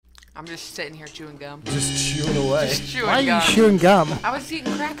I'm just sitting here chewing gum. Just chewing away. Just chewing Why are gum. you chewing gum? I was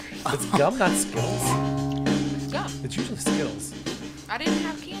eating crackers. It's gum, not Skittles. It's gum. It's usually Skittles. I didn't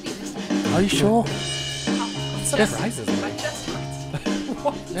have candy this time. Are you sure? Surprises me. I just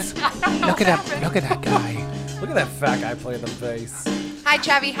Look at that guy. Look at that fat guy playing the bass. Hi,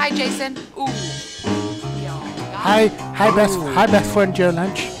 Chavi. Hi, Jason. Ooh. Hi, best friend Joe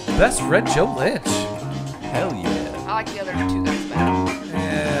Lynch. Best friend Joe Lynch. Hell yeah. I like the other two guys better.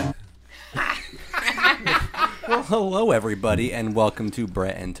 Well, hello, everybody, and welcome to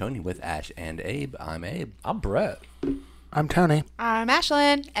Brett and Tony with Ash and Abe. I'm Abe. I'm Brett. I'm Tony. I'm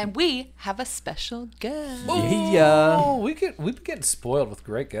Ashlyn, and we have a special guest. Yeah. Oh, we've been getting spoiled with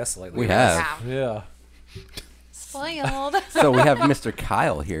great guests lately. We have. Wow. Yeah. Spoiled. So we have Mr.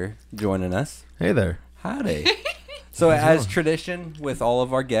 Kyle here joining us. Hey there. Howdy. So as tradition with all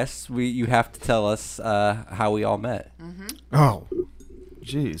of our guests, you have to tell us how we all met. Oh,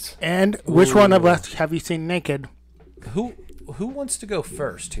 jeez. And which one of us have you seen naked? Who wants to go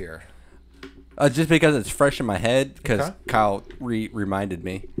first here? Just because it's fresh in my head, because Okay. Kyle reminded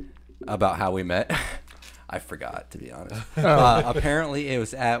me about how we met. I forgot, to be honest. Apparently, it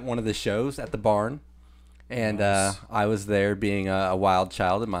was at one of the shows at the barn, and Nice. I was there being a wild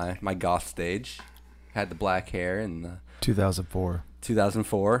child in my goth stage. Had the black hair in the 2004.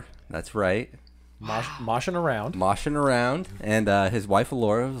 2004. That's right. Moshing around. Moshing around, and his wife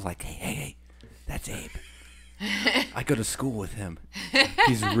Laura was like, "Hey, that's Abe. I go to school with him.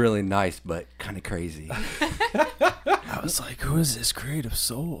 He's really nice, but kind of crazy." I was like, who is this creative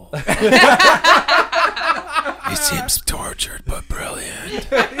soul? He seems tortured but brilliant.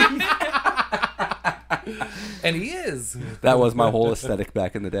 And he is. That was my whole aesthetic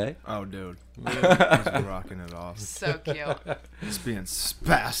back in the day. Oh, dude. He's rocking it off. So cute. Just being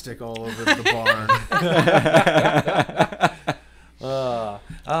spastic all over the barn.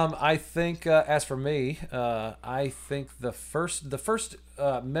 I think, as for me, I think the first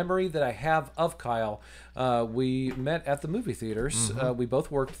memory that I have of Kyle, we met at the movie theaters. We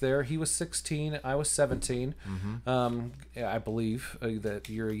both worked there. He was 16, I was 17. I believe that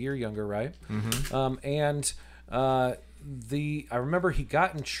you're a year younger, right? I remember he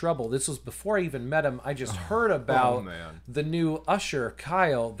got in trouble. This was before I even met him. I just heard about the new usher,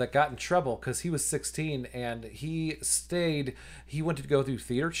 Kyle, that got in trouble because he was 16 and he went to go through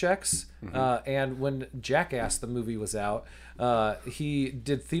theater checks. And when Jackass, the movie, was out, he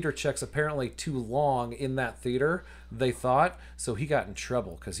did theater checks apparently too long in that theater, they thought. So he got in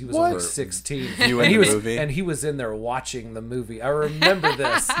trouble because he was only 16. Viewing the movie? And he was in there watching the movie. I remember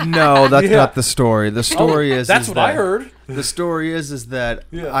this. No, that's Yeah. not the story. The story is That's is what that, I heard. The story is that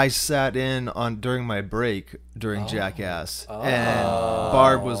Yeah. I sat in on during my break during Jackass, and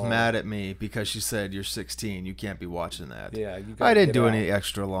Barb was mad at me because she said, "You're 16, you can't be watching that." Yeah, you gotta I didn't get do out. any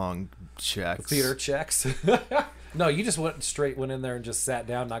extra long checks. Theater checks. No, you just went in there and just sat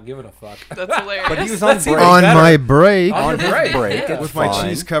down, not giving a fuck. That's hilarious. But he was on That's break. even on better. my break. On his break, break, yeah. it's With my fine.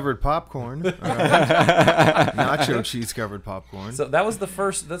 cheese-covered popcorn, nacho cheese-covered popcorn. So that was the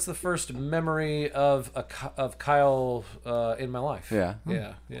first. That's the first memory of Kyle in my life. Yeah.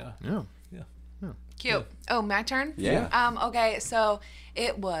 Yeah. yeah. Cute. Oh, my turn? Yeah. Okay, so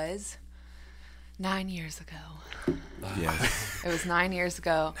it was 9 years ago. Yes. It was 9 years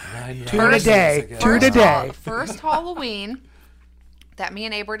ago. Two in a day. Two in a day. First Halloween that me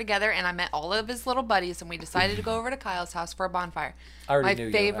and Abe were together, and I met all of his little buddies, and we decided to go over to Kyle's house for a bonfire. I already My knew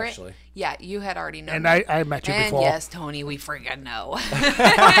you, favorite, actually. Yeah, you had already known. And me. I met you And before. yes, Tony, we freaking know.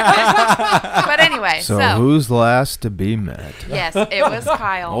 But anyway, So so who's last to be met? yes, it was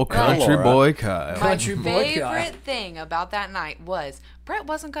Kyle. Oh, country Laura. boy Kyle. My Country boy Kyle. favorite thing about that night was Brett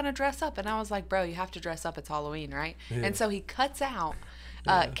wasn't going to dress up. And I was like, bro, you have to dress up. It's Halloween, right? And so he cuts out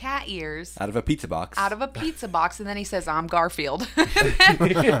cat ears Out of a pizza box. out of a pizza box. And then he says, I'm Garfield.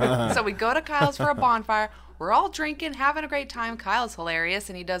 So we go to Kyle's for a bonfire. We're all drinking, having a great time. Kyle's hilarious.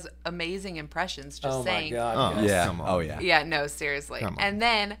 And he does amazing impressions, just Oh saying. my god. Oh, yes. Yeah. Come on. Oh, yeah. Yeah, no, seriously. Come on. And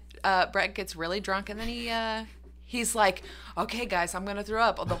then Brett gets really drunk, and then he's like, "Okay, guys, I'm gonna throw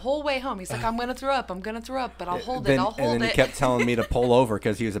up." The whole way home, he's like, "I'm gonna throw up, but I'll hold it, I'll and hold then it." he kept telling me to pull over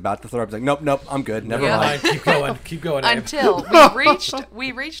because he was about to throw up. He's like, nope, I'm good. Never Yeah. mind. Keep going. Keep going. Abe. Until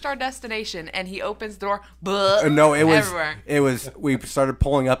we reached our destination, and he opens the door. No, everywhere. we started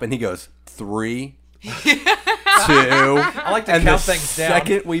pulling up, and he goes, 3, 2. I like to And count the things down.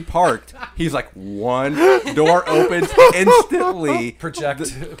 second we parked, he's like, 1 door opens instantly.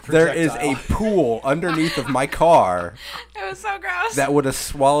 There is a pool underneath of my car It was so gross. that would have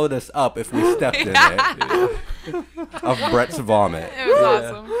swallowed us up if we stepped in it. of Brett's vomit. It was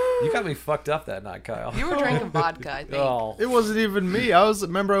awesome. You got me fucked up that night, Kyle. You were drinking vodka, I think. Oh. It wasn't even me.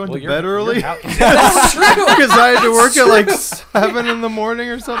 Remember I went to you're- bed early you're out- That's true. because I had to work at like 7 in the morning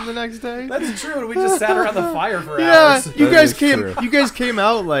or something the next day. That's true. We just sat around the fire for Yeah, hours. you That guys is came. true. You guys came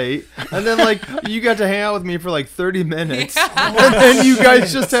out late, and then like you got to hang out with me for like 30 minutes, and then you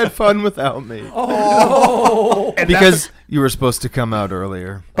guys just had fun without me Oh. because you were supposed to come out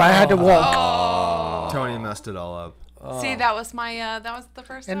earlier. But I had to walk. Tony messed it all up. See, that was my that was the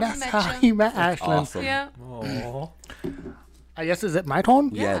first And time I that's met how you. you met Ashlyn. Awesome. Yeah. Oh. I guess, is it my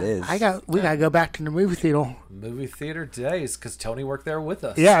turn? Yeah, it is. We gotta go back to the movie theater. Movie theater days, because Tony worked there with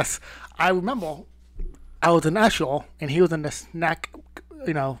us. Yes. I remember I was in Usher, and he was in the snack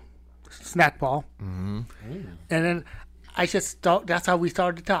ball. Mm-hmm. And then that's how we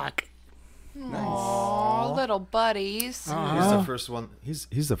started to talk. Aw, little buddies. He's the first one. He's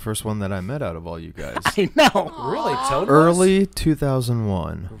the first one that I met out of all you guys. I know. Really, Tony? Early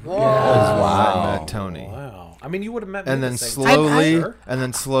 2001. Wow. I met Tony. Wow. I mean, you would have met me And at then the same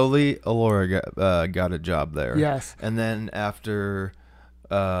time. slowly, Alora got a job there. Yes. And then after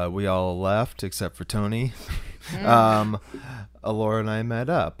we all left, except for Tony, Alora and I met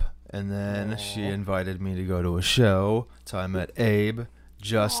up. And then she invited me to go to a show. So I met Abe,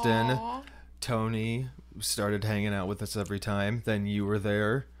 Justin, Tony. Started hanging out with us every time. Then you were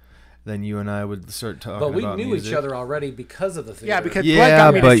there. Then you and I would start talking But we about knew music. each other already because of the theater. Yeah, because Brett Yeah,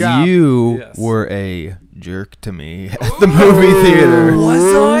 got me the but job. you Yes. were a jerk to me at the movie theater.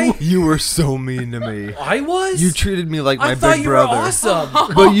 Was I? You were so mean to me. I was? You treated me like my I thought big you brother. were awesome.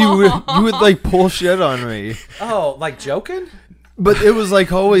 But you would like pull shit on me. Oh, like joking? But it was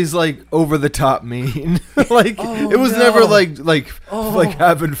like always like over the top mean. Like it was never like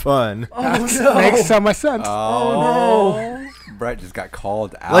having fun. Makes so much sense. Brett just got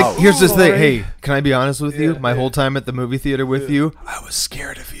called out. Like here's the thing. Hey, can I be honest with you? My whole time at the movie theater with you, I was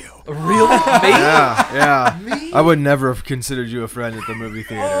scared of you. Really? Me? Yeah. I would never have considered you a friend at the movie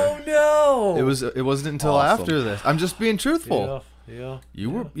theater. Oh, no. It wasn't until Awesome. after this. I'm just being truthful. Yeah.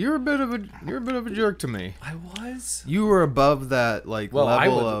 You're a bit of a jerk to me. I was? You were above that like Well,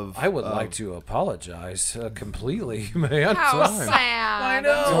 level I would like to apologize completely, man. How Sorry. sad. I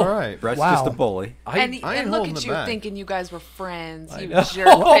know. All right. Brett's Wow. just a bully. And, I ain't and look holding at it you back. thinking you guys were friends. You know. jerk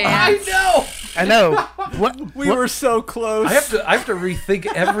I pants. know. I know. What? We were so close. I have to rethink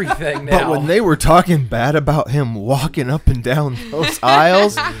everything now. But when they were talking bad about him walking up and down those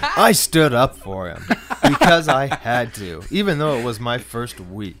aisles, I stood up for him because I had to, even though it was my first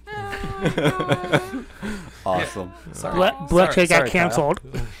week. Awesome. Sorry. Brett Sorry, got Kyle. canceled.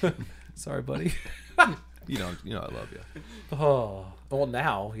 Sorry, buddy. You know I love you. Oh. Well,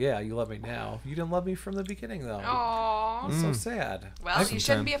 now, yeah, you love me now. You didn't love me from the beginning, though. Aw. That's so sad. Well, you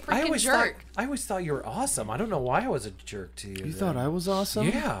shouldn't be a I freaking always jerk. thought you were awesome. I don't know why I was a jerk to you. You then. thought I was awesome?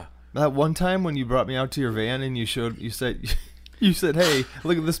 Yeah. That one time when you brought me out to your van and you said, "Hey,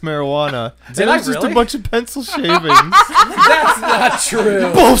 look at this marijuana." Did and I it was just really? a bunch of pencil shavings. That's not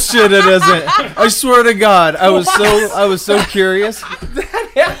true. Bullshit! It isn't. I swear to God, I was so curious.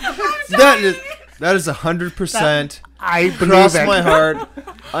 That is 100%. I believe Cross it. my heart.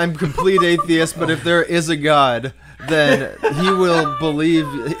 I'm complete atheist, but if there is a God, then he will believe.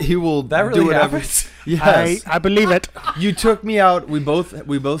 He will That really do whatever. happens? Yes. I believe it. You took me out. We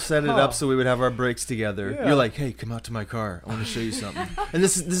both set it up so we would have our breaks together. Yeah. You're like, "Hey, come out to my car. I want to show you something." And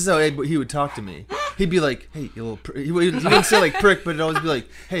this is how he would talk to me. He'd be like, "Hey, you little." He wouldn't say like prick, but it'd always be like,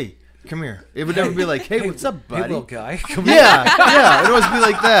 "Hey, come here." It would never be like, "Hey, what's up, Hey, buddy?" little guy. Come Yeah. It'd always be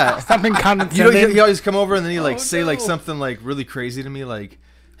like that. Something You know, condescending. he always come over and then he like Oh, say like no. something like really crazy to me, like,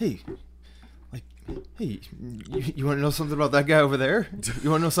 "Hey, you want to know something about that guy over there? You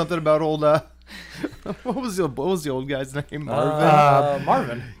want to know something about old what was the old guy's name? Marvin.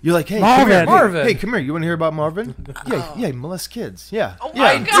 Marvin. You're like, hey, Marvin. come here. Marvin. Hey, come here. You want to hear about Marvin? Yeah, molest kids. Yeah. Oh yeah. my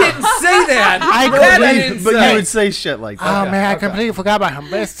I didn't say that. I That agree. I didn't But say. you would say shit like that. Oh man, I completely forgot about him.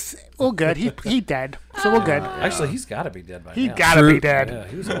 But it's all good. He dead, so we're good. Actually, he's got to be dead by He now. gotta True. be dead. Yeah,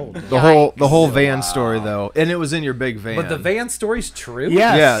 he was old. The whole van story though, and it was in your big van. But the van story's true?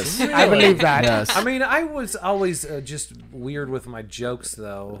 Yes, Yes. I believe that. Yes. I mean, I was always just weird with my jokes,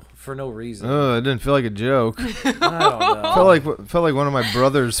 though, for no reason. It didn't feel like a joke. I don't know. felt like one of my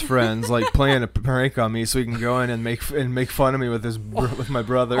brother's friends like playing a prank on me so he can go in and make fun of me with with my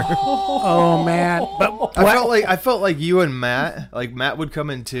brother. Oh man, but I felt like you and Matt would come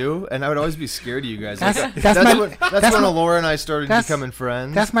in too, and I would always be scared of you guys. Like, That's when Laura and I started becoming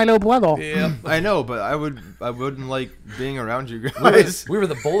friends. That's my little brother. Yeah, I know, but I wouldn't like being around you guys. We were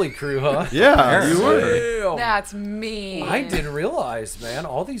the bully crew, huh? Yeah, you were. That's me. I didn't realize, man.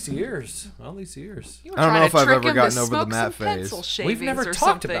 All these years. You were I don't know trying if to I've trick ever him gotten to over the smoke Matt some phase. pencil We've shavings never or talked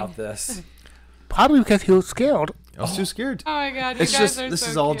something. about this. Probably because he was scared. I was too scared. Oh my god, you It's guys just are this so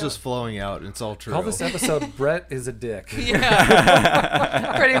is all cute. just flowing out, and it's all true. Call this episode "Brett is a Dick."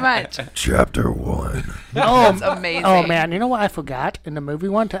 Yeah, pretty much. Chapter 1. That's amazing. Oh man, you know what I forgot in the movie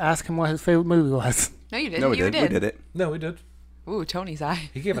one to ask him what his favorite movie was. No, you didn't. No, we you did. We did it. No, we did. Ooh, Tony's eye.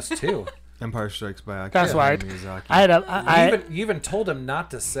 He gave us 2. Empire Strikes Back. That's right. Miyazaki. You even told him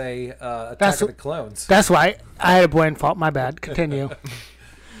not to say Attack That's of the Clones. That's right. I had a brain fault. My bad. Continue.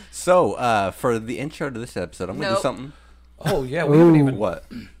 So, for the intro to this episode, I'm going to do Nope. something. Oh yeah, we haven't even. What?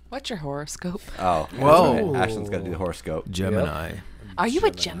 What's your horoscope? Oh, Whoa. that's right. Ashton's got to do the horoscope. Gemini. Are you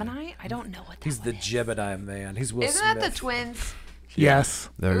a Gemini? I don't know what that He's the Gemini man. He's Will Isn't that Smith. the twins? Yes.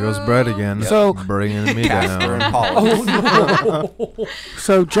 There goes Brett again. So- bringing me Casper and down. Paul.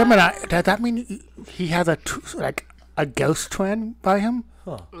 So Gemini, does that mean he has a ghost twin by him?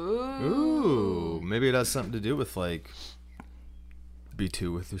 Ooh, maybe it has something to do with like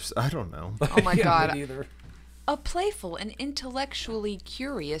B2 with your. I don't know. Oh my Yeah, god. me neither. A playful and intellectually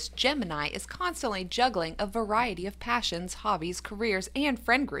curious Gemini is constantly juggling a variety of passions, hobbies, careers, and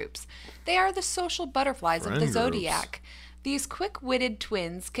friend groups. They are the social butterflies of the Friend groups. zodiac. These quick-witted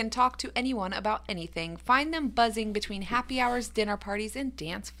twins can talk to anyone about anything. Find them buzzing between happy hours, dinner parties, and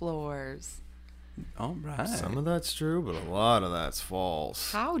dance floors. All right. Some of that's true, but a lot of that's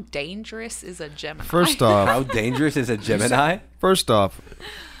false. How dangerous is a Gemini? First off, How dangerous is a Gemini?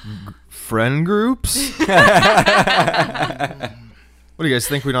 friend groups. What do you guys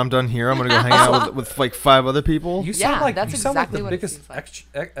think when I'm done here? I'm gonna go hang out with like 5 other people. You sound Yeah, like that's you sound exactly like the what it biggest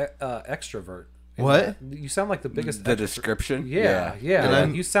seems like. extrovert. In What? that. You sound like the biggest. The extro- description? Yeah, yeah. And like,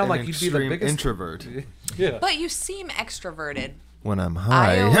 I'm you sound an like you'd be the extreme biggest introvert Yeah. But you seem extroverted. when I'm I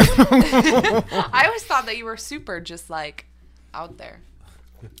high. I always thought that you were super just like out there.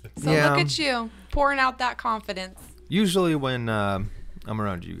 So Yeah. look at you pouring out that confidence. Usually when I'm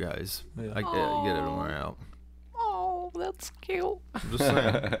around you guys, I get it all out. Oh, that's cute. I'm just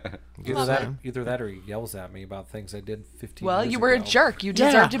saying. Either that or he yells at me about things I did 15 Well, years you were a ago. jerk. You Yeah.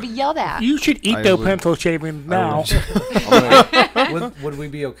 deserve to be yelled at. You should eat I those would- pencil shavings now. Would we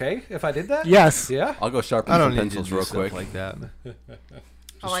be okay if I did that? Yes. Yeah. I'll go sharpen I don't some need to pencils do real stuff quick. like that.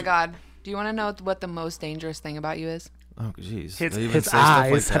 Oh my God. Do you want to know what the most dangerous thing about you is? Oh, jeez. His, They even his say stuff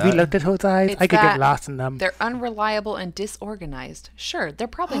like eyes. Have you that? looked at his eyes? It's I could that get lost in them. They're unreliable and disorganized. Sure, they're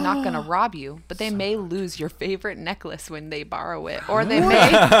probably not going to rob you, but they may lose your favorite necklace when they borrow it, or they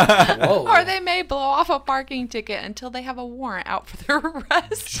may Whoa. or they may blow off a parking ticket until they have a warrant out for their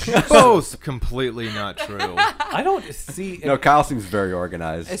arrest. Both completely not true. I don't see. No, Kyle seems very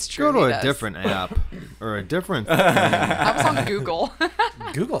organized. It's true. Go to he a does. different app or a different thing. I was on Google.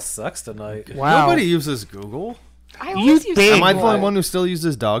 Google sucks tonight. Wow. Nobody uses Google. I always use big Am I the boy. only one who still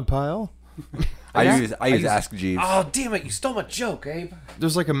uses Dogpile? I use use- Ask Jeeves. Oh, damn it. You stole my joke, Abe.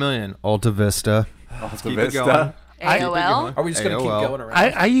 There's like a million. Alta Vista. Alta Keep it Vista. going. AOL. Are we just going to keep AOL. going around?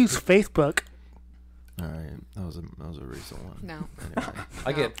 I use Facebook. All right, that was a recent one. No.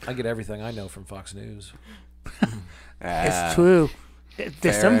 Anyway. I get everything I know from Fox News. It's true. The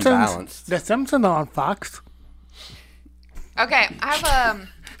fair and Simpsons. balanced. The Simpsons are on Fox. Okay, I have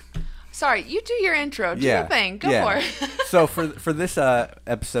Sorry, you do your intro. Do your thing. Go for it. So for this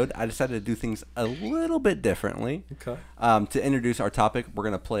episode, I decided to do things a little bit differently. Okay. To introduce our topic, we're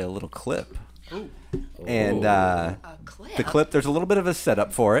gonna play a little clip. Ooh. And A clip. the clip, there's a little bit of a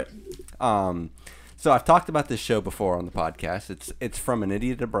setup for it. So I've talked about this show before on the podcast. It's from An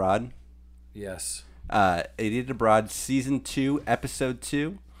Idiot Abroad. Yes. Idiot Abroad Season 2, Episode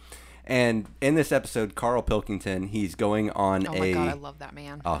 2. And in this episode, Carl Pilkington, he's going on Oh my God, I love that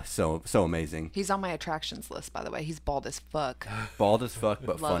man. Oh, so amazing. He's on my attractions list, by the way. He's bald as fuck. Bald as fuck,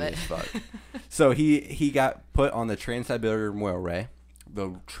 but Love funny it. as fuck. So he got put on the Trans-Siberian Railway.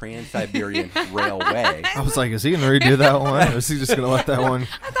 The Trans-Siberian Railway. I was like, is he gonna redo that one, or is he just gonna let that one?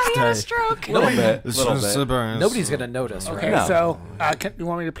 I thought he had a stroke. A little bit. It's Little just bit. Siberian. Nobody's going to notice, right? Okay, No. so you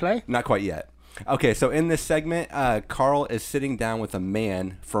want me to play? Not quite yet. Okay, so in this segment, Carl is sitting down with a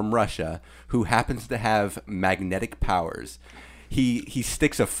man from Russia who happens to have magnetic powers. He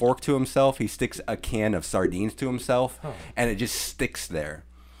sticks a fork to himself. He sticks a can of sardines to himself, and it just sticks there.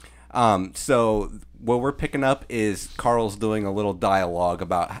 So what we're picking up is Carl's doing a little dialogue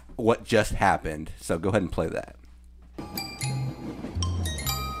about what just happened. So go ahead and play that.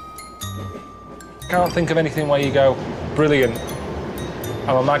 Can't think of anything where you go, brilliant,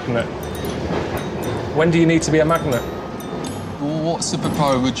 I'm a magnet. When do you need to be a magnet? Well, what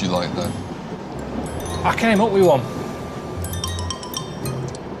superpower would you like, then? I came up with one.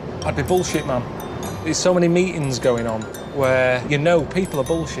 I'd be bullshit man. There's so many meetings going on where you know people are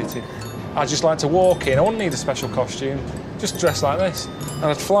bullshitting. I'd just like to walk in. I wouldn't need a special costume. Just dress like this. And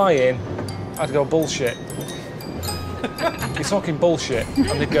I'd fly in. I'd go, bullshit. You're talking bullshit.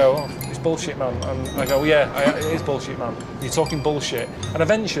 And they'd go, oh, it's bullshit, man. And I go, yeah, it is bullshit, man. You're talking bullshit. And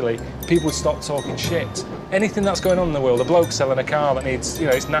eventually, people would stop talking shit. Anything that's going on in the world, a bloke selling a car that needs,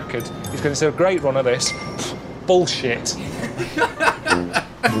 it's knackered, he's going to say, a great run of this. Bullshit.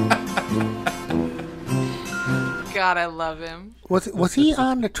 God, I love him. Was he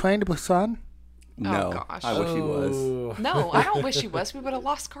on the Train to Busan? No, Oh, gosh. I wish he was. No, I don't wish he was. We would have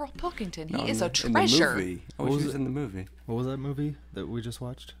lost Carl Pilkington. He is a treasure. In the movie. I wish he was in the movie. What was that movie that we just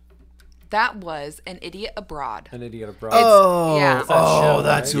watched? That was An Idiot Abroad. An Idiot Abroad. Oh, Yeah. oh,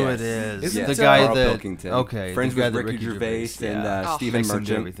 that's who Yes. it is. Isn't the it, guy Carl that Pilkington. Okay, Friends the guy with that Ricky Gervais and Oh. Stephen Makes him do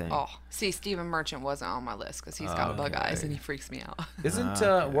Merchant. everything. Oh, see, Stephen Merchant wasn't on my list because he's got bug eyes and he freaks me out.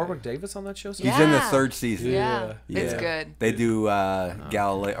 Isn't Warwick Davis on that show? He's in the Yeah. third season. Yeah, it's good. They do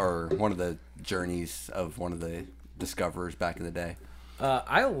Galileo, or one of the journeys of one of the discoverers back in the day.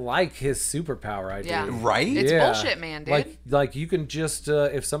 I like his superpower idea. Yeah. Right? It's bullshit, man, dude. Like you can just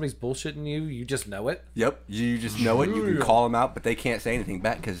if somebody's bullshitting you, you just know it. Yep. You just know it. You can call them out, but they can't say anything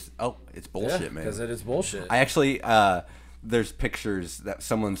back because, it's bullshit, man. Because it is bullshit. I actually, there's pictures that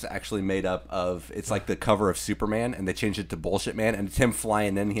someone's actually made up of. It's like the cover of Superman, and they changed it to Bullshit Man, and it's him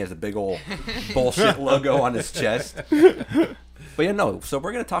flying in. He has a big old bullshit logo on his chest. But yeah, no. So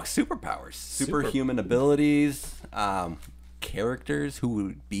we're gonna talk superpowers, superhuman abilities, characters who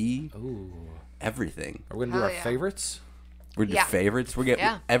would be everything. Are we gonna do Hell our yeah. favorites? We're just Yeah. favorites. We're getting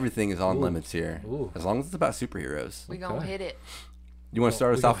Yeah. everything is on limits here, Ooh. as long as it's about superheroes. We gonna hit it. You want to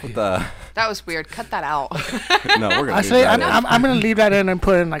start us off with the? That was weird. Cut that out. No, we're gonna. Actually, leave that in. I'm going to leave that in and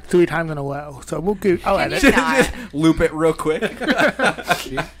put it in like 3 times in a row. So we'll go. Oh, Can edit. you not? Loop it real quick.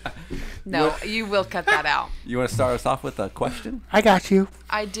 No, you will cut that out. You want to start us off with a question? I got you.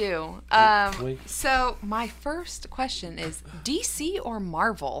 I do. So my first question is DC or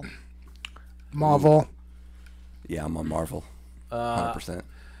Marvel? Marvel. Yeah, I'm on Marvel. 100%.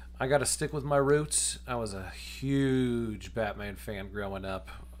 I got to stick with my roots. I was a huge Batman fan growing up.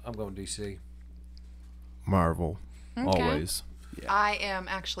 I'm going DC. Marvel. Always. I am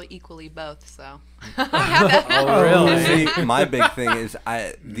actually equally both. So Oh, really? See, my big thing is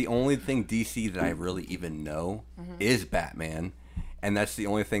the only thing DC that I really even know is Batman, and that's the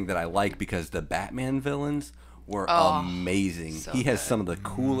only thing that I like because the Batman villains were amazing. so He has good. some of the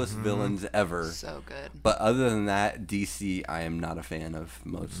coolest villains ever. so good. But other than that, DC, I am not a fan of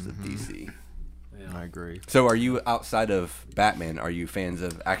most of DC. I agree. So are you outside of Batman, are you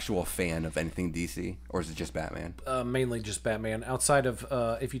actual fan of anything DC, or is it just Batman? Mainly just Batman. Outside of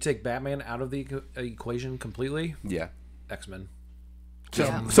if you take Batman out of the equation completely, Yeah. X-Men.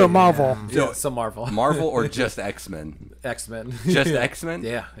 So Marvel. Yeah, some Marvel. Marvel or just X-Men? X-Men. Just Yeah. X-Men?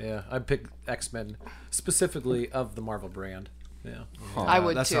 Yeah, yeah. I'd pick X-Men specifically of the Marvel brand. Yeah. I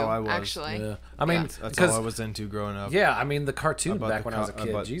would that's too. how I was. Actually, Yeah. I mean, That's all because I was into growing up. yeah, I mean the cartoon About back the when I was a co- kid.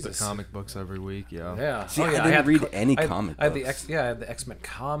 about Jesus. the comic books every week. Yeah. Yeah. See, I yeah, didn't read co- any I had- comic I had the books. I had the X-Men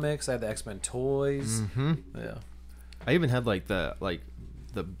comics. I had the X-Men toys. Yeah. I even had like the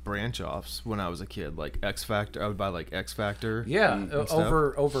branch offs when I was a kid, like X Factor. I would buy like X Factor. Yeah, and stuff.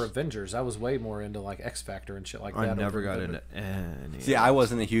 over Avengers. I was way more into like X Factor and shit like that. I never over got Avengers. into any. See, I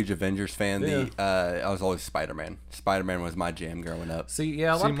wasn't a huge Avengers fan. Yeah. I was always Spider-Man. Spider-Man was my jam growing up. See,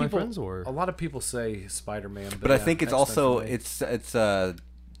 yeah, a lot See, of my people. friends were. A lot of people say Spider-Man, But I yeah, think it's X-Men also for me. it's a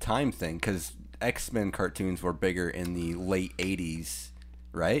time thing because X-Men cartoons were bigger in the late '80s,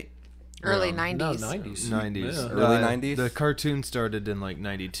 right? early no 90s. 90s. 90s. Yeah. Early 90s? The cartoon started in like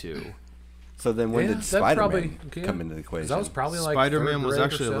 92. So then when Yeah, did that Spider-Man probably- yeah. come into the 'Cause equation? that was probably like Spider-Man third was grade or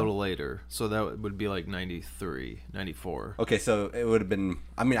actually a so. little later. So that would be like 93, 94. Okay, so it would have been.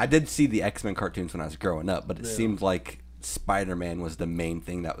 I mean, I did see the X-Men cartoons when I was growing up, but it seemed like Spider-Man was the main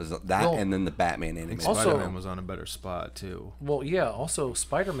thing that was that, Well, and then the Batman animation. also- Spider-Man was on a better spot too. Well, yeah. Also,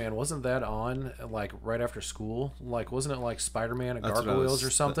 Spider-Man wasn't that on like right after school? Like, wasn't it like Spider-Man and That's what I Gargoyles was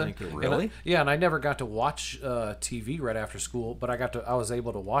or something? thinking. And Really? yeah, and I never got to watch TV right after school, but I was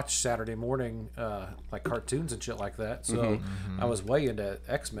able to watch Saturday morning like cartoons and shit like that. So I was way into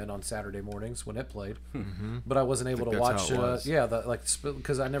X-Men on Saturday mornings when it played, but I wasn't able to that's watch. how it was. Yeah,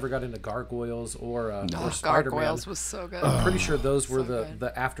 because I never got into Gargoyles or Spider-Man. Gargoyles was so good. I'm pretty sure those were So good.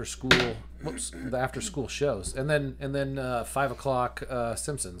 the after school shows, and then 5:00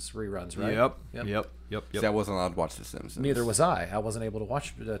 Simpsons reruns, right? Yep. See, I wasn't allowed to watch The Simpsons. Neither was I. I wasn't able to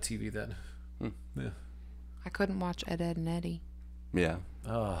watch TV then. I couldn't watch Ed, Ed, and Eddie. Yeah.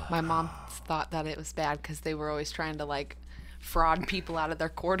 My mom thought that it was bad because they were always trying to like fraud people out of their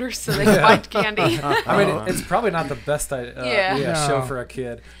quarters so they could find candy. I mean, it's probably not the best show No. for a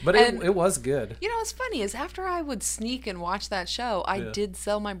kid, but And- it was good. You know what's funny is after I would sneak and watch that show, I did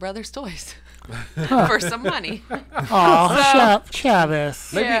sell my brother's toys for some money. Oh,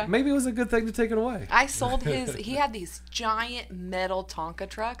 Travis. Maybe Yeah. maybe it was a good thing to take it away. I sold he had these giant metal Tonka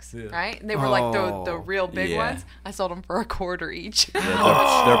trucks, right? And they were like the real big Yeah. ones. I sold them for $0.25 each. They're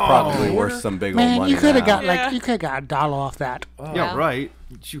probably worth some big old Man, money. you could have now. got you could have got $1 off that. Yeah, right.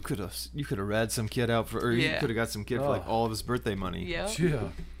 You could have ratted some kid out for, or you Yeah. could have got some kid for like all of his birthday money. Yep. Yeah.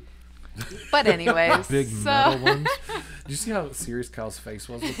 But anyways, Big so metal ones. Did you see how serious Kyle's face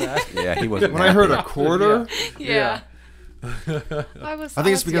was with that? Yeah, he wasn't. When I heard a quarter, yeah. I was I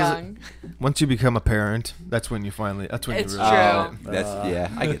think it's because young. once you become a parent, that's when you It's really true. That's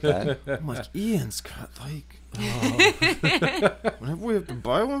I get that. I'm like, Ian's got like. Whenever we have to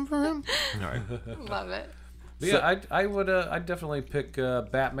buy one for him. All right. Love it. But yeah, I would I'd definitely pick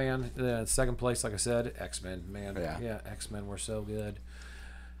Batman second place. Like I said, X-Men. Man, Yeah. X-Men were so good.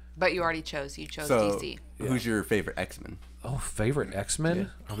 But you already chose. You chose So, DC. who's your favorite X-Men? Oh, favorite X-Men?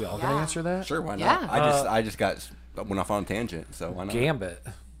 Are we all gonna Yeah. answer that? Sure, why not? Yeah. I just went off on a tangent, so why not? Gambit.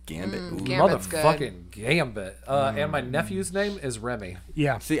 Gambit. Ooh. Gambit's good. Motherfucking Gambit. And my nephew's name is Remy.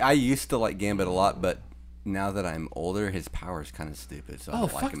 Yeah. See, I used to like Gambit a lot, but now that I'm older, his power is kind of stupid. So I Oh,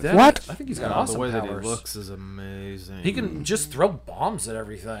 don't like fuck him. that. What? I think he's got Oh, awesome the way powers. that he looks is amazing. He can just throw bombs at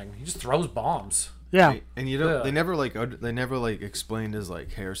everything. He just throws bombs. Yeah. And you know Yeah. they never like explained his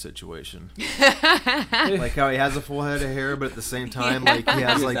like hair situation, like how he has a full head of hair, but at the same time like he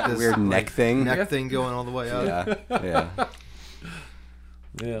has like that this weird neck thing. neck thing going all the way up. Yeah, yeah.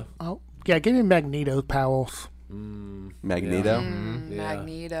 Yeah. Oh, yeah. Give me Magneto's powers. Magneto. Yeah.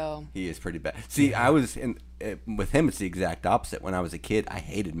 Magneto. He is pretty bad. See, I was with him. It's the exact opposite. When I was a kid, I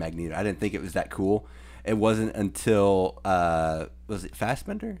hated Magneto. I didn't think it was that cool. It wasn't until was it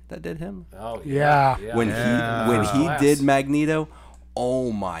Fassbender that did him? Oh Yeah. When First he class. did Magneto,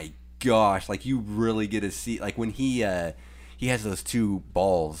 oh my gosh! Like you really get to see like when he has those two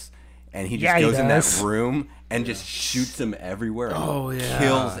balls and he just Yeah, he goes in that does. room and just shoots them everywhere. And Oh, yeah.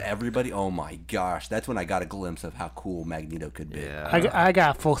 kills everybody. Oh my gosh! That's when I got a glimpse of how cool Magneto could be. Yeah. I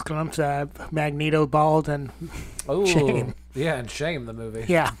got a full glimpse of Magneto balls and Oh, Shame. Yeah, and Shame the movie.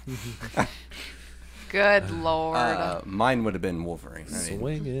 yeah. Good lord. Mine would have been Wolverine. I mean,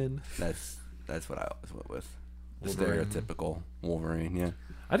 Swinging. that's what I always went with. Wolverine. Stereotypical Wolverine. Yeah.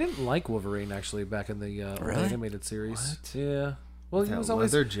 I didn't like Wolverine actually back in the old Really? animated series. Yeah. Well, he that was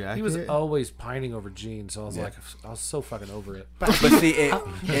always leather he was jacket? always pining over Jean, so I was like, I was so fucking over it. But see,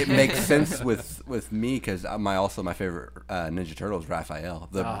 it makes sense with me because my favorite Ninja Turtle is Raphael,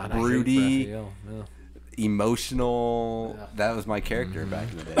 the Ah, and I hate broody, Raphael, yeah. emotional. That was my character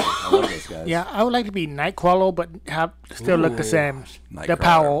back in the day. I love those guys. Yeah, I would like to be Nightcrawler, but still look the same. The Nightcrawler.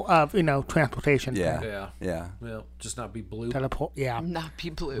 power of transportation. Yeah. Yeah. Yeah. Well, just not be blue. Teleport. Yeah. Not be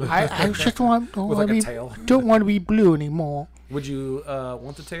blue. I just don't With like want a to tail. don't want to be blue anymore. Would you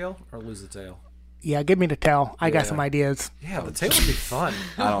want the tail or lose the tail? Yeah, give me the tail. I Yeah. got some ideas. Yeah, the tail would be fun.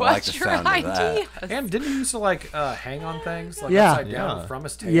 I don't like What's the your sound of idea? that. And didn't he used to like hang on things like Yeah. upside down Yeah. from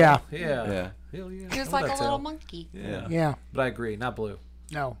his tail? Yeah. Yeah. Yeah. Hell yeah. He was I like love a that little tail. monkey. Yeah. Yeah. But I agree, not blue.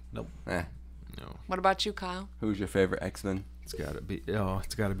 No. Nope. Eh. What about you, Kyle? Who's your favorite X-Men? It's gotta be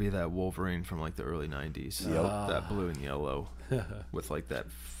that Wolverine from like the early '90s. Yep. That blue and yellow with like that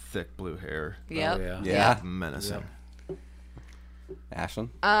thick blue hair. Yep. yeah. Yeah. Menacing. Ashlyn?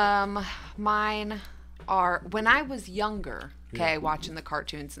 Mine are when I was younger. Okay, watching the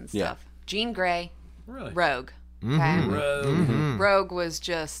cartoons and Yeah. stuff. Jean Grey, Really? Rogue. Okay, Rogue was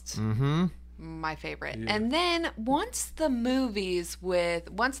just my favorite. And then once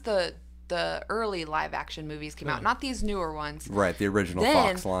the early live action movies came out, not these newer ones. Right, the original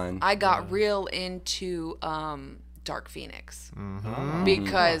Then Fox line. I got real into Dark Phoenix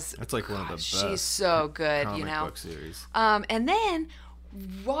because That's like one of the best she's so good, comic you know. book series. And then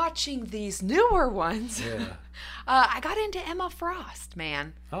watching these newer ones, I got into Emma Frost,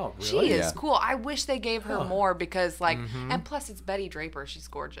 man. Oh, She really? is Yeah. cool. I wish they gave her more because, like, and plus it's Betty Draper. She's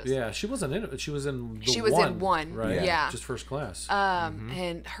gorgeous. Yeah, she wasn't in it. She was in the She was in one, Right? yeah. Just first class.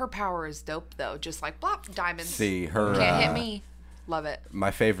 And her power is dope, though. Just like, blop, diamonds. See, her Can't hit me. Love it. my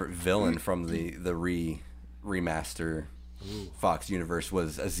favorite villain from the remaster Fox universe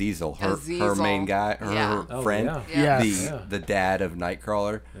was Azazel. Her Azazel. main guy, her Yeah. Oh, friend, yeah. Yes. the dad of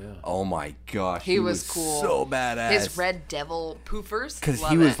Nightcrawler. Oh my gosh, He was cool. so badass. His Red Devil poofers. because Love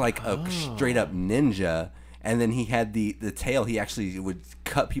he was it. like a straight up ninja, And then he had the tail. He actually would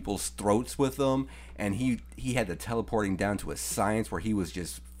cut people's throats with them. And he had the teleporting down to a science where he was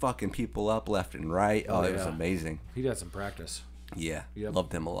just fucking people up left and right. Oh, it was amazing. He got some practice. Yeah, Yep.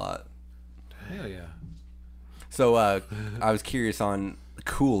 loved him a lot. Hell yeah. So I was curious on the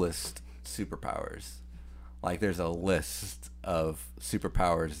coolest superpowers. Like, there's a list of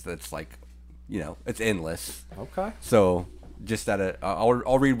superpowers that's like, it's endless. Okay. So just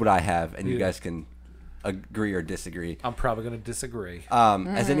I'll read what I have, and you guys can agree or disagree. I'm probably going to disagree.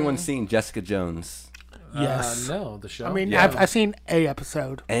 Has anyone seen Jessica Jones? Yes. No, the show. I mean, Yeah. I've seen a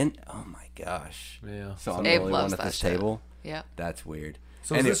episode. And oh my gosh. Yeah. So I'm the Abe only loves one at that this show. table. Yep. That's weird.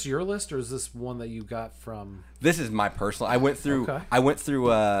 So is this your list, or is this one that you got from? This is my personal. I went through. Okay.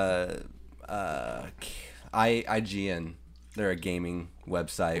 IGN. They're a gaming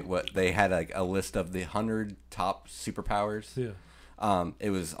website. What they had a list of the 100 top superpowers. Yeah. It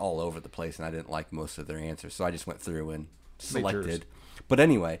was all over the place, and I didn't like most of their answers, so I just went through and Made yours. selected. But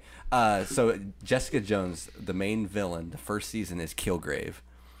anyway, so Jessica Jones, the main villain, the first season is Kilgrave,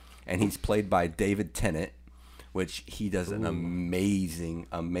 and he's played by David Tennant, which he does an amazing,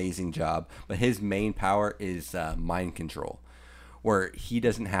 amazing job. But his main power is mind control, where he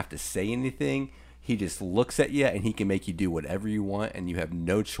doesn't have to say anything. He just looks at you, and he can make you do whatever you want, and you have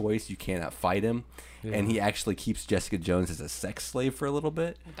no choice. You cannot fight him. Yeah. And he actually keeps Jessica Jones as a sex slave for a little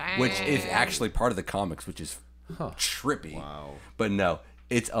bit, which is actually part of the comics, which is trippy. Wow. But no,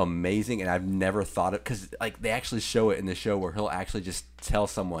 it's amazing, and I've never thought of, because like they actually show it in the show where he'll actually just tell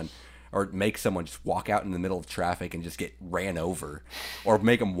someone or make someone just walk out in the middle of traffic and just get ran over, or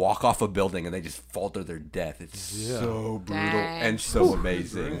make them walk off a building and they just fall to their death. It's so brutal and so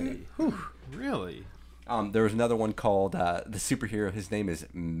amazing. Really? There was another one called the superhero. His name is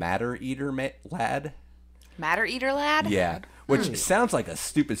Matter Eater Lad. Matter Eater Lad? Yeah, which sounds like a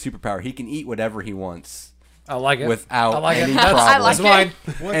stupid superpower. He can eat whatever he wants I like it. without I like any it. problem. I like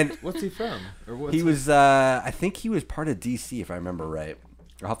That's mine. And What's he from? Or what's he was, I think he was part of DC, if I remember right.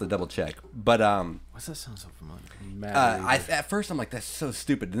 I'll have to double check. But What's that sound so familiar? at first I'm like, that's so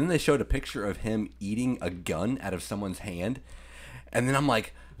stupid. And then they showed a picture of him eating a gun out of someone's hand, and then I'm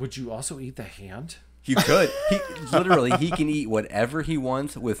like, Would you also eat the hand? you could. He can eat whatever he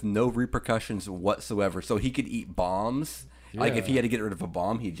wants with no repercussions whatsoever. So he could eat bombs. Like if he had to get rid of a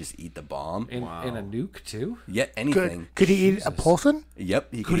bomb, he'd just eat the bomb. In a nuke too? Yeah, anything. Could he eat a person? Yep,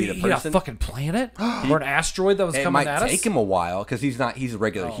 he Could could he eat eat a a person. fucking planet or an asteroid that was It coming might at us? take him a while because he's a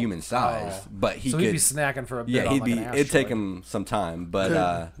regular human size, but he so could. he'd be snacking for a bit. Yeah, on he'd like be. an It'd take asteroid. him some time,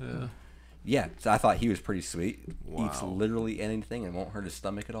 but yeah. So I thought he was pretty sweet. Eats literally anything and won't hurt his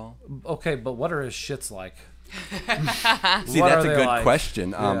stomach at all. Okay, but what are his shits like? See, What that's are a they good like?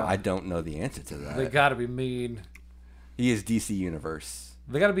 question. Yeah. I don't know the answer to that. They gotta be mean. He is DC Universe.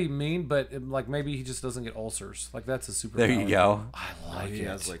 They gotta be mean, but like maybe he just doesn't get ulcers. Like that's a super. There you go. I like He it.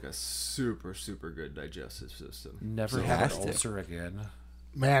 has like a super, super good digestive system. Never So have an fantastic. ulcer again.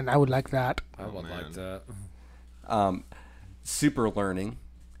 Man, I would like that. I would man. like that. Super learning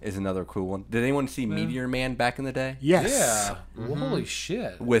is another cool one. Did anyone see Meteor Man back in the day? Yes. Yeah. Well, holy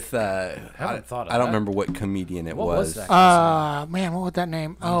shit. With Haven't thought of I don't that. remember what comedian it What was that? Man, what was that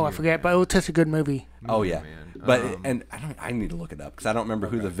name? Oh, I forget. But it was such a good movie. Oh yeah, Man. but and I need to look it up because I don't remember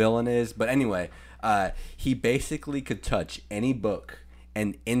who the villain is. But anyway, he basically could touch any book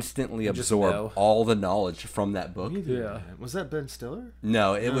and instantly just absorb know. all the knowledge from that book. Yeah. Was that Ben Stiller?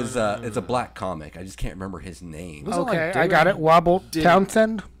 No, it was it's a black comic. I just can't remember his name. Was it like Okay, I got David- it. Wobble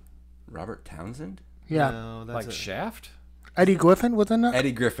Townsend. Robert Townsend? Yeah. No, that's Like it. Shaft? Eddie Griffin was in that.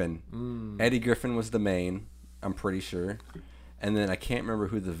 Eddie Griffin. Eddie Griffin was the main, I'm pretty sure. And then I can't remember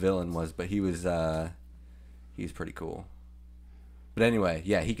who the villain was, but he was pretty cool. But anyway,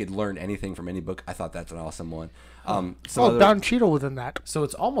 yeah, he could learn anything from any book. I thought that's an awesome one. Don Cheadle was in that. So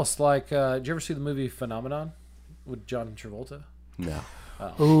it's almost like, did you ever see the movie Phenomenon with John Travolta? No.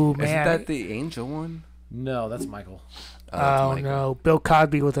 Oh Isn't man. that the angel one? No, that's Michael. Oh no, Bill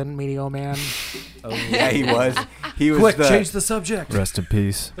Cosby was in Meteor Man. Yeah, he was. He was Quick, the change the subject. Rest in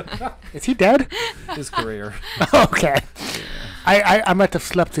peace. Is he dead? His career. Okay. I might have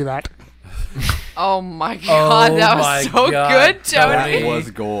slept through that. Oh my god, that my was so God, good, Tony. Tony. That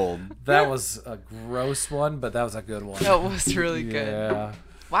was gold. That was a gross one, but that was a good one. That was really good. Yeah.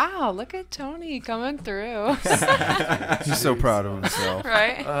 Wow, look at Tony coming through. He's so proud of himself.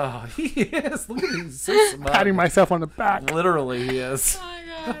 Right? Oh, he is. Look at him. He's so smart. Patting myself on the back. Literally, he is. Oh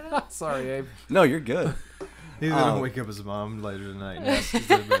my god. Sorry, Abe. No, you're good. He's gonna wake up his mom later tonight and ask, he's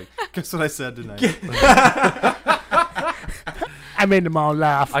gonna be like, guess what I said tonight? I made them all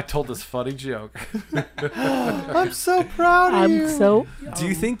laugh. I told this funny joke. I'm so proud of I'm you. so. Do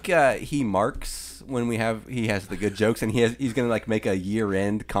you think he marks when he has the good jokes, and he's gonna like make a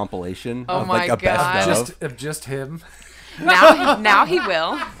year-end compilation Oh of my like a best God. of. Just him. Now he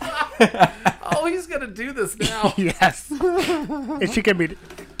will. Oh, he's gonna do this now. Yes. It should be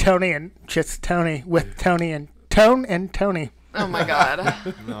Tony and just Tony with Tony and Tone and Tony. Oh my God.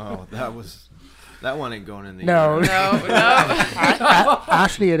 No, that one ain't going in the No. air. No.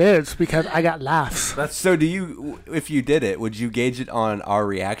 Actually, it is because I got laughs. So if you did it, would you gauge it on our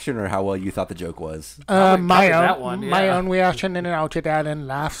reaction or how well you thought the joke was? My covered that own, one, my yeah. own reaction, and then I'll just add in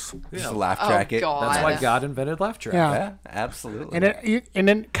laughs. Just laugh Oh, track it. God. That's why God invented laugh track. Yeah. Yeah, absolutely. And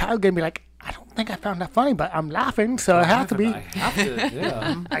then Kyle gonna be like, I don't think I found that funny, but I'm laughing, so I have to be. I have to.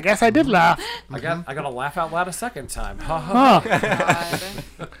 Yeah. I guess I did laugh. I gotta laugh out loud a second time. Ha ha.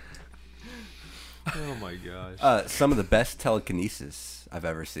 Huh. God. Oh my gosh. Some of the best telekinesis I've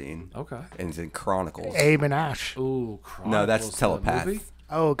ever seen. Okay. And it's in Chronicles. Abe and Ash. Ooh, No, that's Chronicles, the Telepath. movie?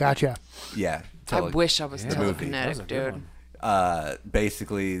 Oh, Yeah. gotcha. I wish I was Yeah, that was a telekinetic, good dude. one.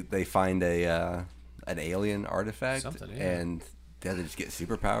 Basically, they find an alien artifact, Something, yeah. and they just get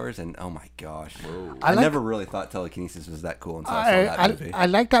superpowers. And oh my gosh, I I like- never really thought telekinesis was that cool until I saw that movie. I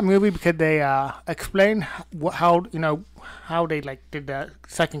like that movie because they explain how they like did the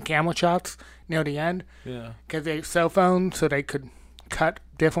second camera shots near the end Yeah. because they cell phones so they could cut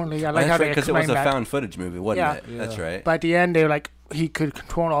differently. I like how That's they right, because it was explained a that. found footage movie, wasn't Yeah. it? That's right. But at the end, they were like he could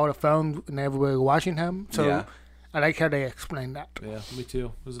control all the phones and everybody was watching him. So Yeah. I like how they explained that. Yeah, me too.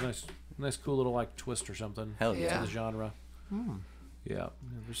 It was a nice, cool little like twist or something. Hell yeah. To the genre. Yeah.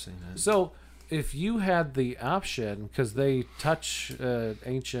 Never seen that. So, if you had the option, because they touch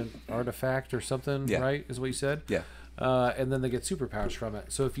ancient artifact or something, Yeah. right? Is what you said. Yeah. And then they get superpowers from it.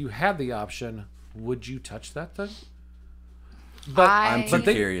 So, if you had the option, would you touch that thing? But I'm too but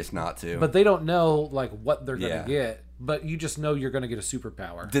they- curious not to. But they don't know like what they're gonna Yeah. get. But you just know you're gonna get a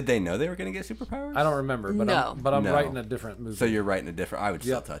superpower. Did they know they were going to get superpowers? I don't remember, but No. I'm No. writing a different movie. So you're writing a different. I would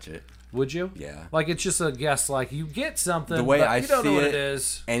still Yep. touch it. Would you? Yeah. Like it's just a guess. Like you get something. The way but I you don't know see what it, it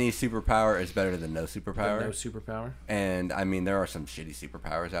is. Any superpower is better than no superpower. No superpower. And I mean, there are some shitty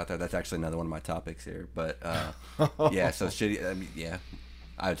superpowers out there. That's actually another one of my topics here. But yeah, so shitty. I mean, yeah,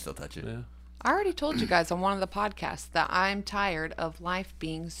 I would still touch it. Yeah. I already told you guys on one of the podcasts that I'm tired of life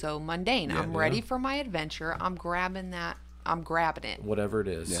being so mundane. I'm ready for my adventure. I'm grabbing it. Whatever it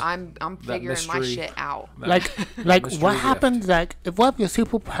is. I'm figuring my mystery. shit out. Like Mystery what gift. happens? Like if what your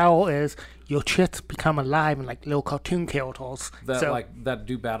superpower is, your chits become alive and like little cartoon characters. That So that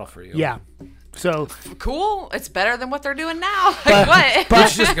do battle for you. yeah. So Cool. It's better than what they're doing now. Like what?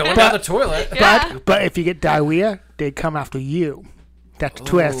 It's just going down the toilet. Yeah. but if you get diarrhea, they come after you. That's the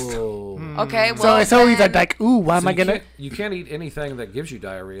twist. Oh. Okay. Well, So it's always then like, ooh, why am So I gonna? you can't eat anything that gives you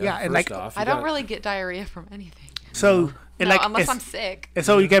diarrhea. Yeah, and, first like, off. I You don't gotta- really get diarrhea from anything. So it, No, like unless it's, I'm sick. and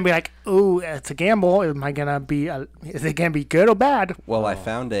so you can be like, ooh, it's a gamble. Am I gonna be? Is it gonna be good or bad? Well, I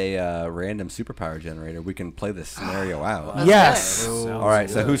found a random superpower generator. We can play this scenario out. Yes. Sounds All right,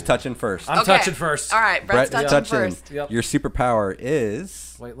 so good. who's touching first? I'm Okay. touching first. All right. Brett's Brett, touching first. Yep. Your superpower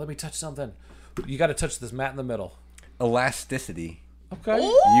is Wait, let me touch something. You got to touch this mat in the middle. elasticity. Okay.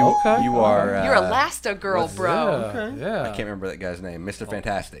 You are. You're Elastigirl, bro. Yeah. Yeah. I can't remember that guy's name. Mr.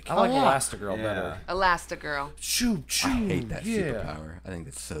 Fantastic. I like yeah. Elastigirl better. Elastigirl. Choo choo. I hate that yeah. superpower. I think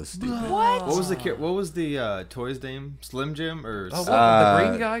that's so stupid. What? What was the toy's name? Slim Jim or Oh, what? The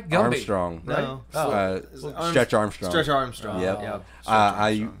green guy? Gumby. Armstrong. no? Stretch Armstrong. Stretch Armstrong. Yep. Yep.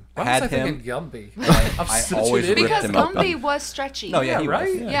 I Why had was I him. thinking Gumby? I'm I such always an idiot. Because ripped him up. Gumby was stretchy. No, yeah, he right?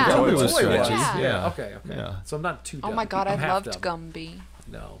 was. Yeah. Gumby was Toy stretchy. Yeah. Yeah. Okay. Yeah. So I'm not too. Oh dumb. my god, I I'm half loved dumb. Gumby.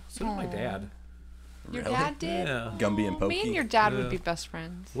 No, so did my dad. Your dad did? Yeah. Gumby and Me Pokey. and your dad would be best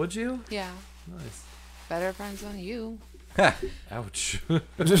friends. Would you? Yeah. Nice. Better friends than you. Ouch.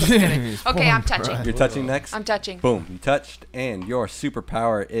 Okay, I'm touching. You're touching next? I'm touching. Boom. You touched, and your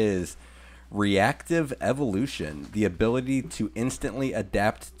superpower is reactive evolution, the ability to instantly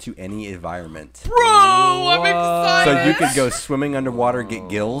adapt to any environment. Bro, I'm So excited. you could go swimming underwater, get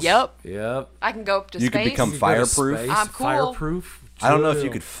gills. Yep. Yep. I can go up to You space. could become You go to fireproof. space, I'm cool. Fireproof. I don't know if you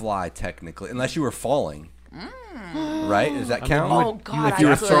Chill. could fly technically, unless you were falling. Right? Does that count? Oh, God, If you I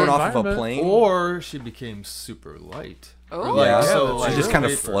were could. thrown off of a Environment. plane. Or she became super light. Oh. yeah, Yeah, so that's you true. just kind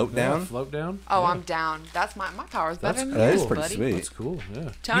of Paper. float Yeah, down. float down. Oh, Yeah. I'm down. That's my power's better That's than cool. That is yours, pretty buddy. sweet. That's cool. Yeah.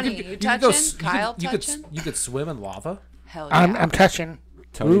 Tony, you could touching? s- Kyle you touching? you could swim in lava. Hell yeah. I'm touching.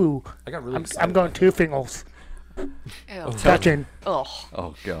 Tony- Ooh, I got really I'm excited. going two fingers. Ew. Touching. Ugh.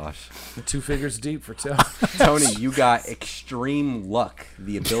 Oh gosh. 2 figures deep for Tim. Tony, you got extreme luck,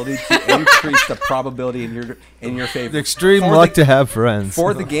 the ability to increase the probability in your favor. The extreme For luck the- to have friends.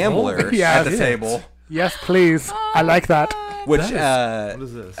 for the gambler Yeah, at the it is. table, Yes, please. I like that. which What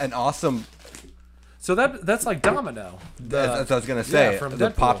is this? an awesome. So that's like Domino. That's what I was gonna say. from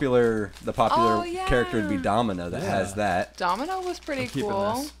the Deadpool. popular Oh, yeah. character would be Domino that has that. Domino was pretty keeping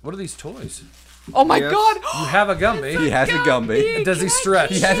cool. this. What are these toys? Oh my Yes. god! You have a Gumby. He has a Gumby. Does he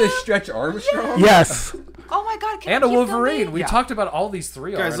stretch? He has a Stretch Armstrong. Yes. Oh my god! Can And I a keep Wolverine. Gumby? We talked about all these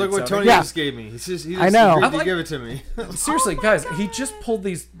three Guys, already. look what Tony Yeah. just gave me. He just I know. agreed I'm to like- give it to me. Seriously, guys, he just pulled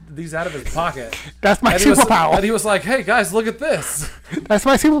these out of his pocket. That's my And he was superpower. like, "Hey guys, look at this." That's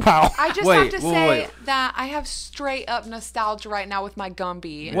my superpower. I just Wait, have to wait, say wait. that I have straight up nostalgia right now with my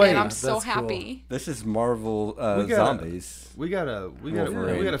Gumby, Wait, and I'm so that's cool. happy. This is Marvel gotta- zombies. We gotta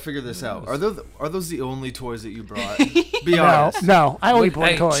Wolverine. figure this out. Are those the only toys that you brought? Be No, honest. no. I only bought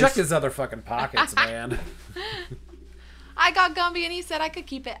Hey, toys. check his other fucking pockets, man. I got Gumby, and he said I could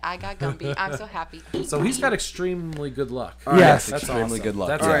keep it. I got Gumby. I'm so happy. So he's got extremely good luck. Yes. That's Extremely awesome. good luck.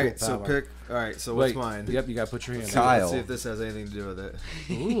 That's All a right, cool so power. pick. All right, so what's Wait, mine? Yep, you got to put your hand. Kyle. Let's see if this has anything to do with it.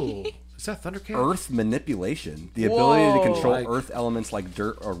 Ooh, is that Thundercat? Earth manipulation. The ability to Whoa. control Like- Earth elements like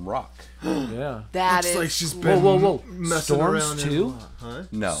dirt or rock. Yeah. That Looks is like she's cool. been Whoa. messing Storms around too? Huh?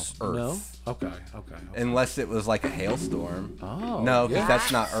 No, Earth. No. Okay. Unless it was like a hailstorm. Oh. No, because yeah.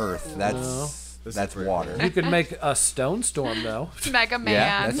 that's not Earth. That's This that's is pretty water. You could make a stone storm though. Mega Man.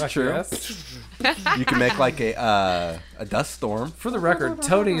 Yeah, that's I true. guess. You can make like a dust storm. For the record,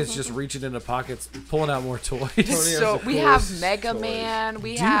 Tony is just reaching into pockets, pulling out more toys. So the we have coolest Mega toys. Man.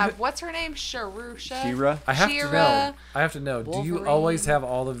 We you have ha- what's her name? Sharusha. Shira. I have to She-Ra, know. Do you Wolverine. always have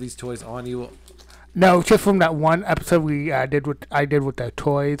all of these toys on you? No, just from that one episode I did with the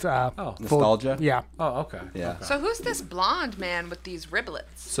toys. Oh. Nostalgia? Yeah. Oh, okay. Yeah. Okay. So who's this blonde man with these riblets?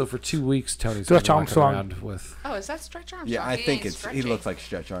 So for 2 weeks, Tony's Stretch been walking Armstrong. around with. Oh, is that Stretch Armstrong? Yeah, I He think ain't he stretchy. looks like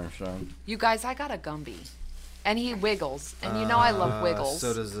Stretch Armstrong. You guys, I got a Gumby, and he wiggles, and you know I love wiggles.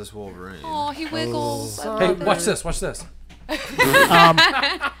 So does this Wolverine. Oh, he wiggles. I Hey, love watch it. this. Watch this. And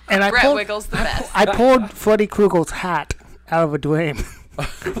I Brett pulled wiggles the best. I pulled Freddy Krueger's hat out of a dream.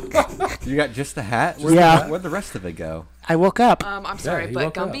 You got just the hat? Yeah. Where'd the rest of it go? I woke up. I'm sorry, he but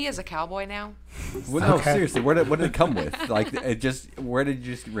woke up. Gumby is a cowboy now. Well, no, Okay. seriously. What did it come with? Like, where did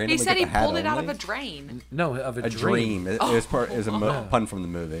you just randomly He said get he the hat pulled it out of only? a drain. No, of a A dream. It was a pun from the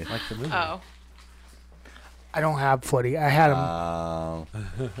movie. Like the movie. Oh, I don't have Freddy. I had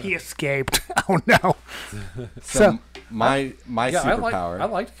him. He escaped. Oh no. So my Yeah, superpower. I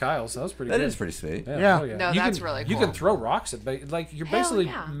liked Kyle's. That was pretty That good. is pretty sweet. Yeah. hell No, You that's can, really You cool. can throw rocks at like you're Hell basically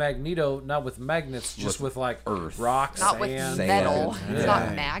yeah. Magneto, not with magnets, just with like earth. rocks, not sand. with Sand. metal. It's Yeah.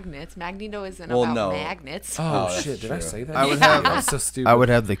 not magnets. Magneto isn't Well, about no. magnets. Oh, that's shit! Did I true. say that? I would Yeah. have. That's so stupid. I would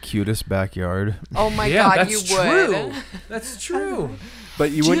have the cutest backyard. Oh my Yeah, god, that's you true. would. That's true.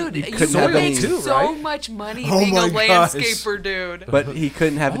 But you wouldn't. Dude, You you couldn't soil have would any. make too, so right? much money Oh being a my gosh. landscaper, dude. But he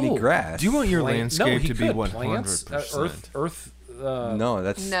couldn't have any Oh, grass. Do you want your Plant- landscape no, he to be could. 100%? Plants, Earth. No,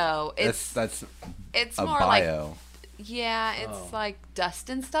 that's No, it's that's it's a more bio. like yeah, it's like dust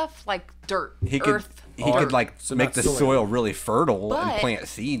and stuff, like dirt, He could earth. he could like So make not the soil. soil really fertile and But- plant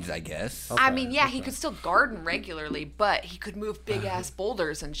seeds, I guess. I mean, yeah, he could still garden regularly, but he could move big ass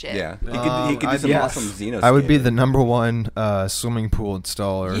boulders and shit. Yeah, he could do I'd some be- awesome xenoscape. I would be the #1 swimming pool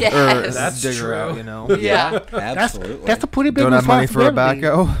installer. Yes. Or That's digger true. out, you know. Yeah. absolutely. That's a pretty big Don't have money for a responsibility.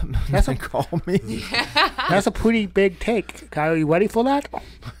 backhoe? That's a- Call me. That's a pretty big take. Kyle, you ready for that?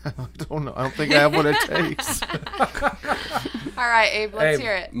 I don't know. I don't think I have what it takes. All right, Abe, let's Hey,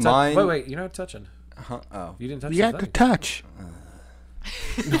 hear it. Mine. Wait, you're not touching. Oh, You didn't touch You the got to thing. touch.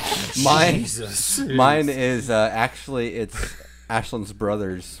 mine. Jesus. Mine is actually it's Ashland's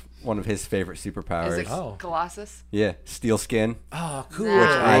brother's one of his favorite Is superpowers. it Oh. Colossus? Yeah, steel skin. Oh, cool.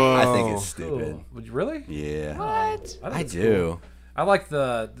 Nah. I think Whoa. it's stupid. Cool. Would you really? Yeah, What? I, think I it's do. cool. I like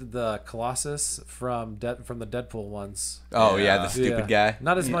the Colossus from the Deadpool ones. Oh yeah, the stupid Yeah. guy.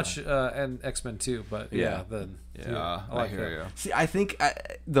 Not as much and X-Men too, but yeah, Yeah. I I like hear that. you. See, I think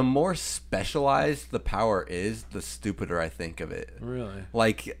the more specialized the power is, the stupider I think of it. Really?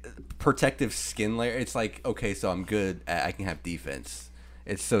 Like protective skin layer, it's like, okay, so I'm good at, I can have defense.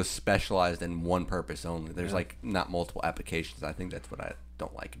 It's so specialized in one purpose only. There's like not multiple applications. I think that's what I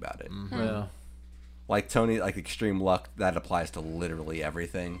don't like about it. Yeah. Like Tony, like extreme luck, that applies to literally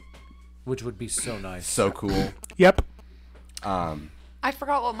everything. Which would be so nice. So cool. Yep. I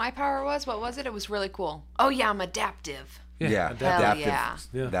forgot what my power was. What was it? It was really cool. Oh yeah, I'm adaptive. Yeah, adaptive. yeah.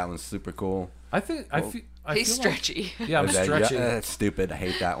 Yeah. That one's super cool. I think I feel He's feel like- stretchy. yeah, I'm stretchy. That's stupid. I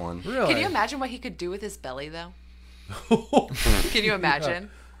hate that one. Really? Can you imagine what he could do with his belly, though? Can you imagine?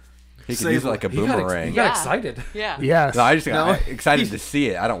 He could use it like a He got, boomerang. he got Yeah. excited. Yeah. Yes. No, I just got excited to see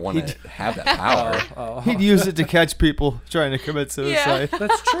it. I don't want to have that power. He'd use it to catch people trying to commit suicide.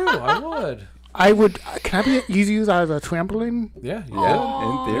 That's true. I would. I would. Can I be use as a trampoline? Yeah. You Yeah,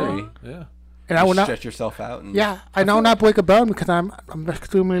 in theory. would. Yeah. And I will not. Stretch yourself out. And Yeah, I will not break a bone because I'm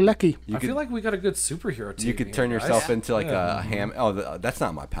extremely lucky. You I could, feel like we got a good superhero team. you could here, turn guys. yourself into like Yeah. a ham. Oh, that's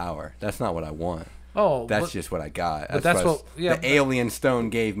not my power. That's not what I want. Oh, That's but- just what I got. but that's what- yeah, the but- alien stone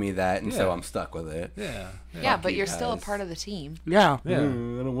gave me that, and so Yeah. I'm stuck with it. Yeah. Yeah, but you you're still a guys. part of the team. Yeah. Yeah. I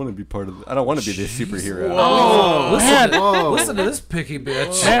don't want to be part of. I don't want to be this superhero. Oh, Man. listen to this picky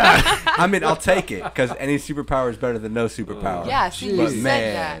bitch. I mean, I'll take it because any superpower is better than no superpower. Yeah, see, you But said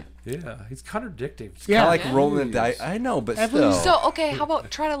man, that. Yeah, he's contradicting. Yeah. I like rolling the dice. I know, but still. So, okay, how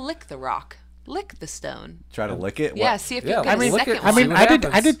about try to lick the rock? Lick the stone. Try to lick it. Yeah, What? see if Yeah, you get I mean, a look second at- one. I mean, what I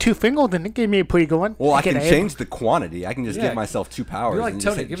happens. did 2 fingers and it gave me a pretty good one. Well, I get can an change the quantity. I can just Yeah. give myself 2 powers. You're like and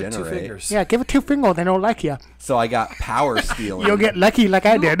just Tony. hit Give it 2 generate. fingers. Yeah, give it 2 fingers. They don't like you. So I got power stealing. You'll get lucky like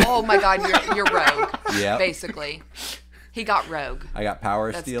I did. Oh my God, you're rogue. Yep. Basically, he got rogue. I got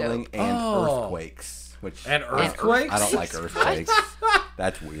power That's stealing dope. and Oh. earthquakes. Which And earthquakes? I don't like earthquakes.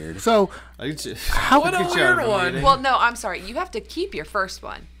 That's weird. So, I get you. how What a Get you out of weird a one. meeting. Well, no, I'm sorry. You have to keep your first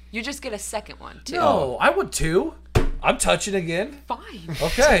one. You just get a second one too. No, I would too. I'm touching again. Fine.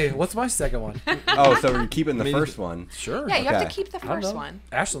 Okay, what's my second one? Oh, so you're keeping the first one. Sure. Yeah, you have to Okay. keep the I don't first know. one.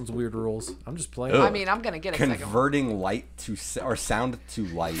 Ashland's weird rules. I'm just playing. Ugh. I mean, I'm gonna get a second one. Converting light to or sound to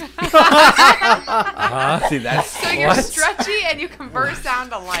light. See, that's So you're What? stretchy and you convert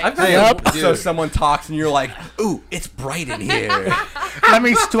sound to light. I've got Yep. the- so someone talks and you're like, "Ooh, it's bright in here." let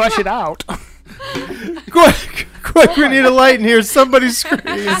me stretch it out. Quick, we need a light in here. Somebody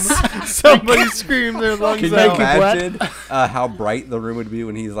screams. Somebody scream their lungs Can you out. imagine how bright the room would be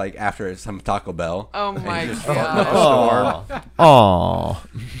when he's like after some Taco Bell? Oh my just God. Storm, Aw.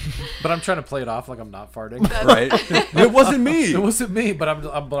 But I'm trying to play it off like I'm not farting. right? It wasn't me. It wasn't me, but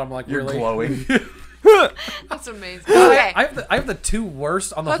I'm like You're really. glowing. That's amazing. Okay. I have the 2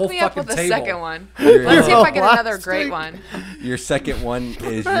 worst on the Hook whole me up fucking with the table. second one. Let's see if I get another great plastic. one. Your second one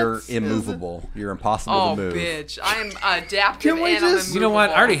is you're immovable. You're impossible Oh, to move. bitch. I'm adaptive Can we and I'm just- You know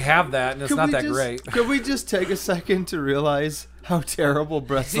what? I already immovable. have that, and it's Could not we that just- great. Could we just take a second to realize how terrible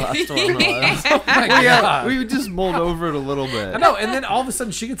Brett's last one was? Oh my God. We just mulled over it a little bit. I know, and then all of a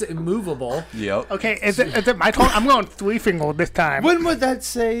sudden she gets immovable. Yep. Okay, is it my turn? I'm going 3 fingers this time. When would that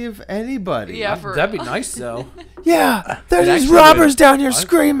save anybody? Yeah, for That'd be nice, though. Yeah, there's It these actually robbers would. down here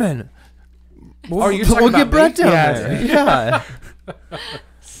screaming. Oh, you're talking We'll about get Brett me? down Yeah. there. Yeah.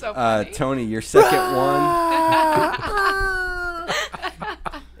 so funny. Tony, your second one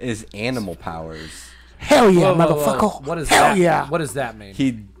is animal powers. Hell yeah, Whoa, whoa, whoa. motherfucker. What is Hell that? yeah. What does that mean?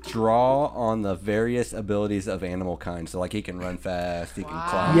 He draw on the various abilities of animal kind. So like he can run fast, he can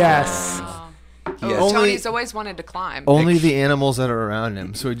climb. Yes. He has- Oh, Tony's always wanted to climb. Only the animals that are around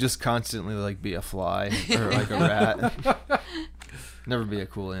him, so he'd just constantly like be a fly or like a rat. Never be a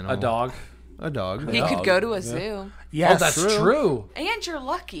cool animal. A dog. A dog. He dog. could go to a zoo. Yes. Oh, that's true. And you're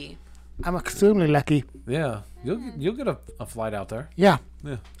lucky. I'm extremely lucky. Yeah, you'll get a flight out there. Yeah.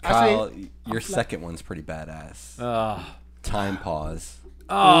 Kyle, your second one's pretty badass. Uh, Time pause.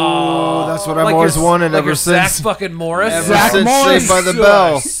 Oh, that's what I've like always your- wanted like ever your Zach since. fucking Morris. Ever Zach since Morris. Saved by the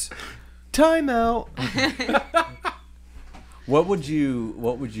Bell. Yes. Time out. What would you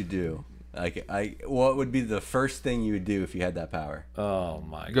do? What would be the first thing you would do if you had that power? Oh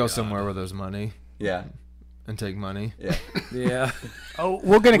my god. Go somewhere where there's money Yeah. and take money. Yeah. Yeah. Oh,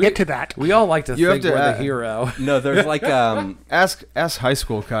 we're going to get to that. We all like to You have think to, we're the hero. No, there's like Ask high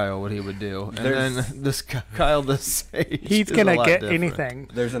school Kyle what he would do, and There's- then this Kyle the Sage. He's is going a to lot get different. anything.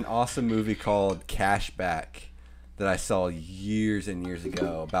 there's an awesome movie called Cashback that I saw years and years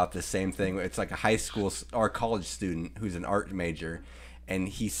ago about the same thing. It's like a high school or college student who's an art major, and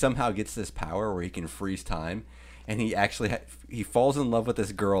he somehow gets this power where he can freeze time. And he actually he falls in love with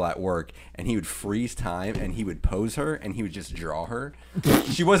this girl at work, and he would freeze time, and he would pose her, and he would just draw her.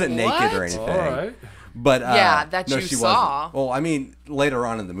 She wasn't naked or What? anything. All right. But Yeah, that no, you she saw. Wasn't. Well, I mean, later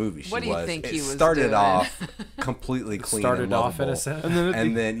on in the movie, she What do you was. think It he was started doing? off completely clean. Started and off lovable. innocent.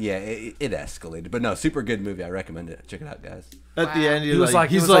 And then yeah, it escalated. But no, super good movie. I recommend it. Check it out, guys. At the end, He was like,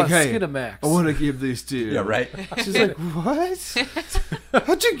 he's he was like, on hey, Skinamax. I want to give these to you. Yeah, right. She's like, what?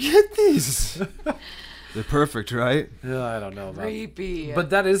 How'd you get these? They're perfect, right? Yeah, I don't know about. Creepy. But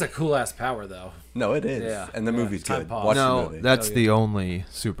that is a cool ass power, though. No, it is. Yeah. And the Yeah, movie's time good. pause. Watch the No, movie. that's Oh, yeah. the only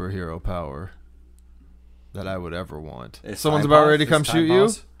superhero power that I would ever want. It's Someone's time about pause? ready to come It's shoot time you.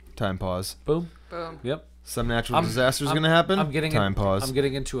 pause? Time pause. Boom. Boom. Yep. Some natural disaster's gonna happen. I'm getting time pause. I'm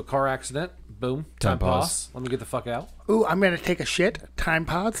getting into a car accident. Boom. Time Time pause. pause. Let me get the fuck out. Ooh, I'm going to take a shit. Time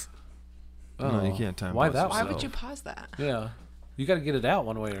pause. No, you can't time Why pause that? Why one? would you pause that? Yeah. You got to get it out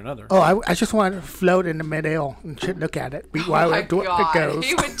one way or another. Oh, I just want to float in the midair and look at it while Oh my it God. goes.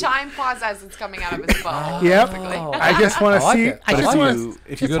 He would time pause as it's coming out of his phone. Yep. basically. I just want I to like see. it. I But just want to.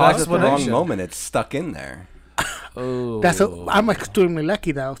 if you Good pause at the wrong explanation. moment, it's stuck in there. Oh. I'm extremely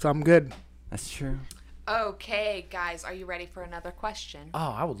lucky though, so I'm good. That's true. Okay, guys, are you ready for another question?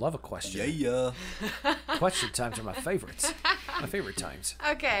 Oh, I would love a question. Yeah. Question times are my favorites. My favorite times.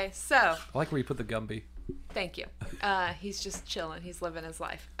 Okay, so I like where you put the Gumby. thank you. He's just chilling. He's living his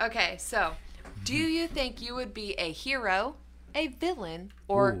life. Okay, so do you think you would be a hero, a villain,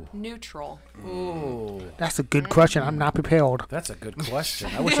 or neutral? Oh, That's a good question. I'm not prepared. that's a good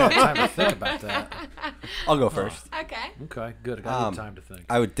question. I wish I had time to think about that. I'll go first. Okay. Okay, good. I got time to think.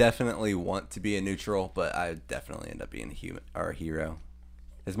 I would definitely want to be a neutral, but I would definitely end up being a hero.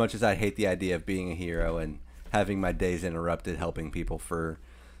 As much as I hate the idea of being a hero and having my days interrupted helping people for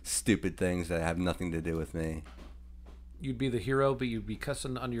stupid things that have nothing to do with me, You'd be the hero, but you'd be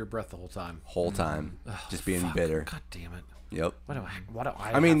cussing under your breath the whole time. whole time, just being bitter. God damn it. Yep. Why do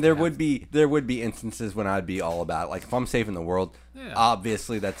I I mean, have there to would have- be instances when I'd be all about it. Like if I'm saving the world, Yeah.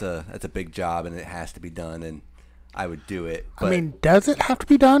 obviously that's a big job and it has to be done, and I would do it. But I mean, does it have to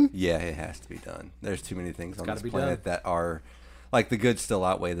be done? yeah, it has to be done. There's too many things on gotta this be planet that are like the good still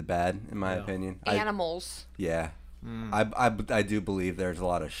outweigh the bad, in my opinion. Animals. Yeah. I do believe there's a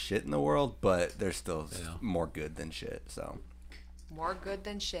lot of shit in the world, but there's still more good than shit. So More good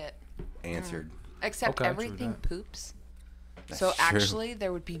than shit. answered. Except Okay, true everything that. poops. So true. actually,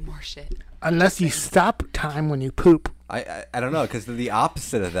 there would be more shit. Unless you stop time when you poop. I don't know, because the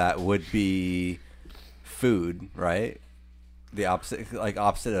opposite of that would be food, right? The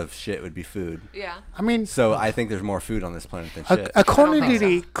opposite of shit would be food. Yeah. I mean, So I think there's more food on this planet than shit. according I to don't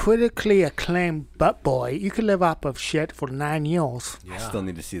the think critically acclaimed Butt Boy, you could live off of shit for 9 years. I still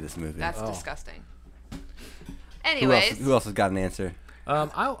need to see this movie. That's disgusting. who Anyways. else has got an answer?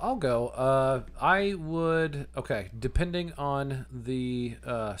 I'll go. I would. Okay, depending on the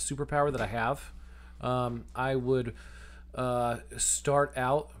superpower that I have, I would start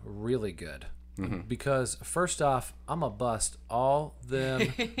out really good. Because first off, I'm a bust all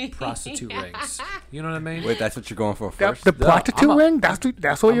them prostitute rings. You know what I mean? Wait, that's what you're going for The, first? the prostitute I'm a- ring?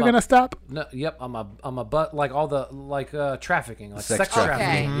 That's where you're a- going to stop? No, yep, I'm a butt like all the trafficking, like Sex sex trafficking.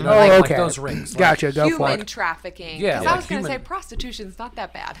 trafficking. Okay. You know, Oh, like okay. those rings. Like- Gotcha, go for Human it. trafficking. Yeah, 'Cause like I was going to say human- prostitution's not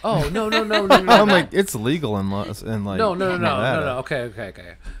that bad. Oh no. I'm like, it's legal in like No. Nevada.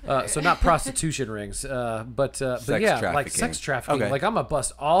 Okay. So not prostitution rings, but Sex yeah, like trafficking. sex trafficking. Okay. Like I'm gonna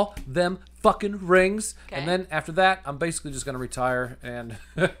bust all them fucking rings, Okay. and then after that, I'm basically just gonna retire and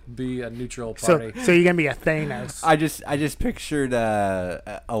be a neutral So, party. so you're going to be a Thanos. I just pictured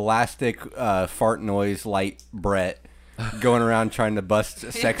elastic fart noise light Brett going around trying to bust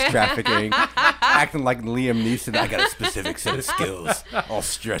sex trafficking, acting like Liam Neeson. I got a specific set of skills. I'll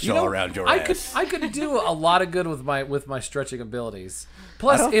stretch all around your ass. I could do a lot of good with my stretching abilities.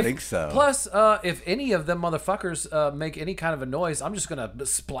 Plus, I don't if, think so. Plus, if any of them motherfuckers make any kind of a noise, I'm just gonna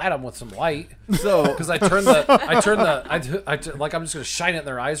splat them with some light. So Because like I'm just gonna shine it in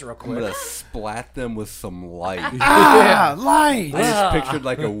their eyes real I'm quick. gonna splat them with some light. Ah, light. I just pictured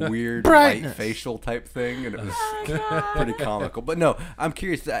like a weird Brightness. light facial type thing, and it was pretty comical. But no, I'm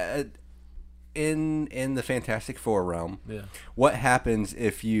curious. In the Fantastic Four realm, Yeah. what happens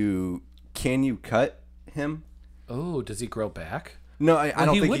if can you cut him? Oh, does he grow back? No, I Well,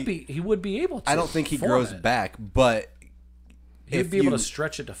 don't he think would be. He would be able to. I don't think he form grows it. back, but He'd if be able you- to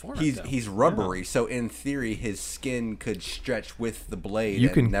stretch it to form it. he's though. he's rubbery, so in theory, his skin could stretch with the blade You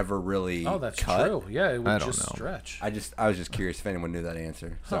and can- never really. Oh, that's cut. true. Yeah, it would I don't just know. stretch. I was just curious if anyone knew that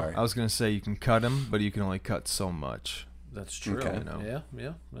answer. Sorry. I was gonna say you can cut him, but you can only cut so much. That's true. Okay. You know.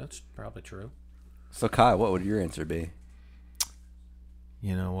 Yeah, that's probably true. So Kai, what would your answer be?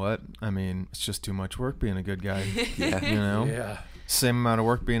 You know what? I mean, it's just too much work being a good guy. Yeah. You know, Yeah. same amount of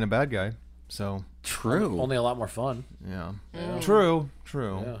work being a bad guy. So True. Only a lot more fun. yeah, true.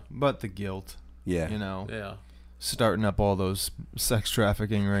 Yeah. But the guilt, Yeah. you know, Yeah. starting up all those sex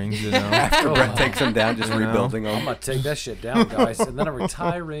trafficking rings, you know. After Brett takes him down, just You know? rebuilding I'm them. gonna take that shit down, guys, and then I'm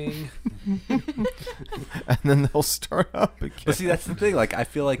retiring. And then they'll start up again. But see, that's the thing. Like, I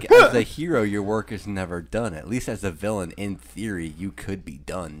feel like as a hero, your work is never done. At least as a villain, in theory, you could be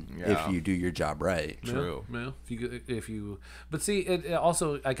done Yeah. if you do your job right. True. Yeah. If you, but see, it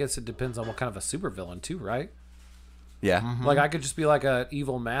also, I guess it depends on what kind of a supervillain too, right? Yeah. Like I could just be like an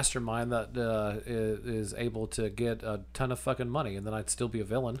evil mastermind that is able to get a ton of fucking money, and then I'd still be a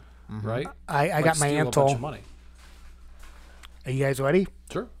villain, right? I Like, got my steal a bunch of answer. money. Are you guys ready?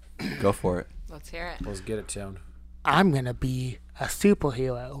 Sure. Go for it. Let's hear it. Let's get it, Tone. I'm going to be a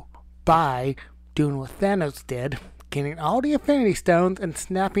superhero by doing what Thanos did getting all the Infinity Stones and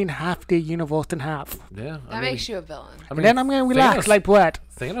snapping half the universe in half. Yeah, That makes you a villain. I And then I'm gonna relax like what?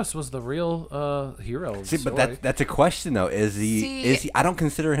 Thanos was the real hero. Of the See, but story. that's a question though. Is he? I don't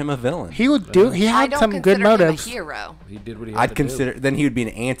consider him a villain. He would do. He I had don't some consider good motives. him a hero. he did what he had I'd to consider. Then he would be an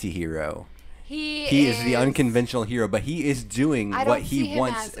anti-hero. He is the unconventional hero, but he is doing I what don't see he him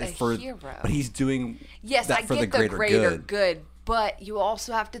wants as a for. hero. But he's doing Yes, that I for get the greater, good. but you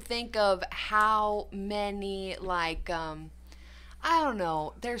also have to think of how many I don't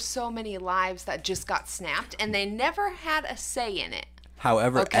know. There's so many lives that just got snapped, and they never had a say in it.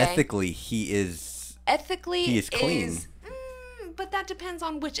 However, Okay. ethically, he is. Ethically, He is clean. But that depends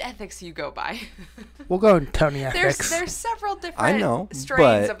on which ethics you go by. We'll go in Tony there's ethics. several different I know,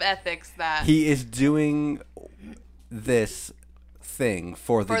 strains but of ethics that He is doing this thing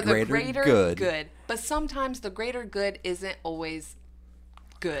for the for the greater, good. But sometimes the greater good isn't always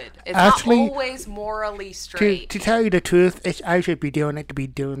good. It's Actually, not always morally To straight. tell you the truth, I should be doing it to be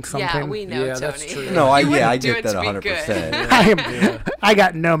doing something. Yeah, we know, Yeah, Tony. that's true. No, I You wouldn't I do get it that to be 100%. I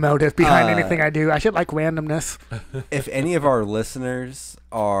got no motive behind anything I do. I should like randomness. If any of our listeners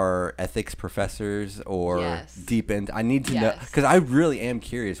are ethics professors or Yes. deep in, I need to know Yes. because I really am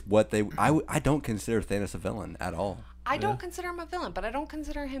curious what they. I don't consider Thanos a villain at all. I don't consider him a villain, but I don't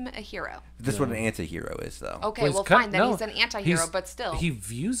consider him a hero. This is what an anti-hero is, though. Okay, he's well, kind- fine. Then no, he's an anti-hero, he's- but still, he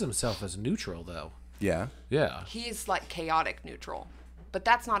views himself as neutral, though. Yeah, Yeah. he's like chaotic neutral. But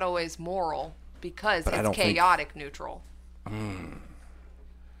that's not always moral because But I it's don't think- chaotic neutral.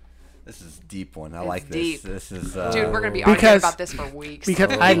 this is a deep one. I It's like this. deep. This is Dude, we're gonna be arguing Because- about this for weeks.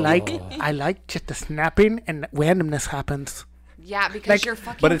 Because I like just the snapping and randomness happens. yeah, because like- you're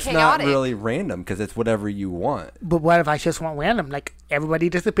fucking but it's chaotic. not really random because it's whatever you want. But what if I just want random? Like everybody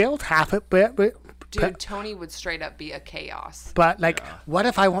disappears, half it, Dude, Tony would straight up be a chaos. but like, what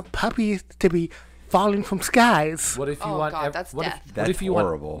if I want puppies to be falling from skies? What if you Oh, want? God, that's what death. If, what That's if you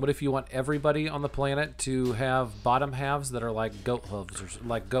horrible. want? What if you want everybody on the planet to have bottom halves that are like goat hooves or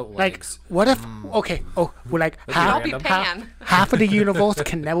like goat Like, legs? what if? Okay, we're like I'll be random. Pan. half of the universe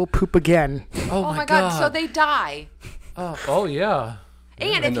can never poop again. Oh my god, so they die. Oh yeah.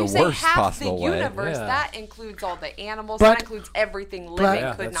 And In if the you say worst half the possible way. universe, Yeah. that includes all the animals, But- that includes everything living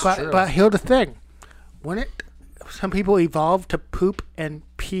Yeah, could that's not true. poop. But here's the thing: when some people evolve to poop and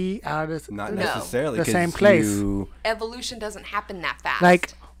pee out of Not No. necessarily The 'cause same place. you- Evolution doesn't happen that fast.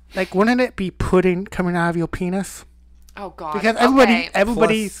 like wouldn't it be pudding coming out of your penis? oh god. Because okay.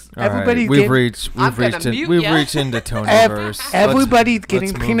 everybody's All right, everybody's we've getting, reached I'm gonna mute we've ya. reached into Tonyverse. everybody's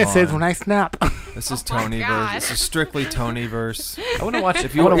getting let's move penises on. when I snap. This is my Tonyverse. God. This is strictly Tonyverse. I want to watch.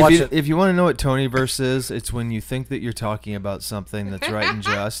 If I you want to watch it. if you want to know what Tonyverse is, it's when you think that you're talking about something that's right and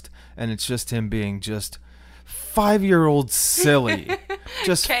just, and it's just him being just 5-year-old silly,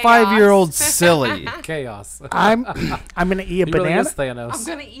 just Chaos. 5-year-old silly. Chaos. I'm gonna eat a He really banana. is Thanos. I'm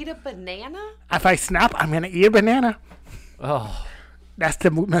gonna eat a banana? If I snap, I'm gonna eat a banana. Oh, That's the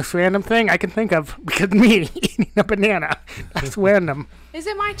most random thing I can think of because me eating a banana. That's random. Is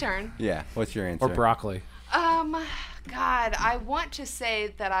it my turn? Yeah. What's your answer? or broccoli. God, I want to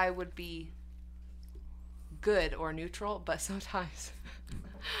say that I would be good or neutral, but sometimes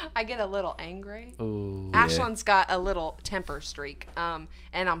I get a little angry. Ooh. Ashlyn's got a little temper streak, and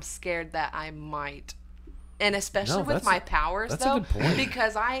I'm scared that I might. And especially No, with that's my a- powers, that's a though, good point.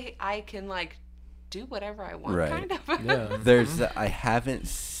 because I can like do whatever I want, Right. kind of. Yeah. There's I haven't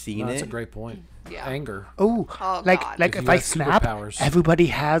seen No, it. that's a great point. Yeah. Anger. Oh, Oh, like God. like If if you I had snap, superpowers. everybody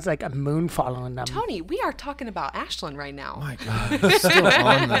has like a moon following them. Tony, we are talking about Ashlyn right now. My God, we're still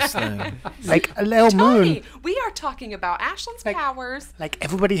on this thing. Like a little Tony, moon. we are talking about Ashlyn's powers. Like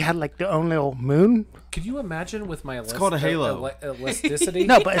everybody had like their own little moon. Could you imagine with my called a halo. elasticity?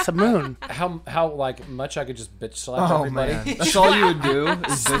 No, but it's a moon. how like much I could just bitch slap Oh everybody? man, that's all you would do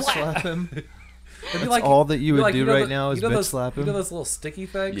is bitch slap him. It'd be like, all that you it'd be would like, do know right the- now is you know bitch those, slap You him. know those little sticky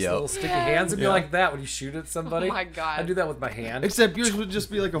things, Yep. little sticky hands? It'd be Yeah. like that when you shoot at somebody. Oh my God. I do that with my hand. Except yours would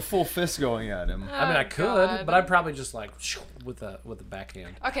just be like a full fist going at him. I mean, I could, God. but I'd probably just like with the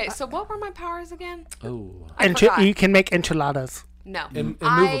backhand. Okay, so what were my powers again? Oh, I forgot. You can make enchiladas. No. immovable.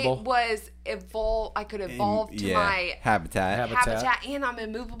 I was evolve. I could evolve to yeah. my habitat. habitat, and I'm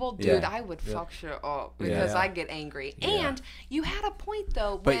immovable. Dude, Yeah. I would fuck shit up because Yeah. I get angry. And you had a point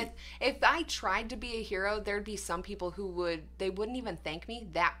though. But- With if I tried to be a hero, there'd be some people who wouldn't even thank me.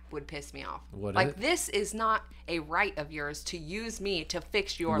 That would piss me off. Would like it? this is not a right of yours to use me to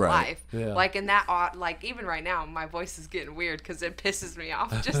fix your Right. life. Yeah. Like in that, like even right now, my voice is getting weird because it pisses me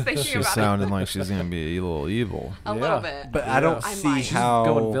off just thinking She's about sounding it. like she's gonna be a little evil. A Yeah. little bit. But I don't I see might. how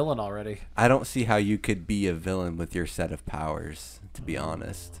going villain already. I don't see how you could be a villain with your set of powers. To be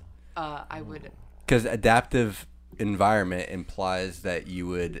honest, I would. because adaptive environment implies that you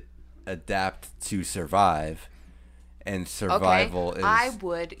would adapt to survive, and survival is. I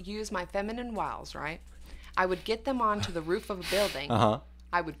would use my feminine wiles, right? I would get them onto the roof of a building.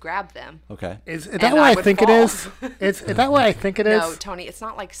 I would grab them. Okay. Is that what I think it is? Is that what I think it is? No, Tony, it's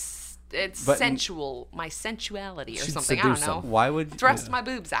not like it's But sensual, my sensuality or She'd something. I don't seduce know. them. Why would Thrust my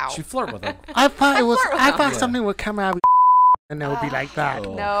boobs out. She flirt with him. I thought it was. flirt with I them. thought something would come out, and it would be like that.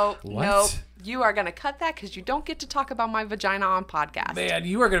 No, What? no. You are going to cut that because you don't get to talk about my vagina on podcast. Man,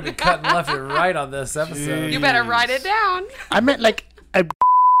 you are going to be cutting left and right on this episode. You better write it down. I meant like a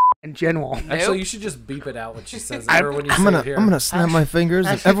in general. Actually, you should just beep it out when she says it, I- or when you I'm say gonna it here. I'm gonna snap my fingers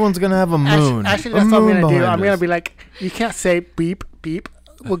and actually- everyone's gonna have a moon. Actually, a that's what I'm moon gonna do. behind I'm gonna us. be like, you can't say beep beep.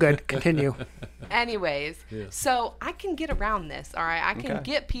 We're good. Continue. Anyways, so I can get around this, all right? I can Okay.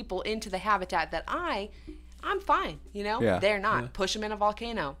 get people into the habitat that I'm fine, you know? Yeah. They're not. Push them in a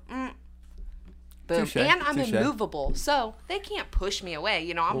volcano. Boom. Touche, And I'm touche. immovable, so they can't push me away.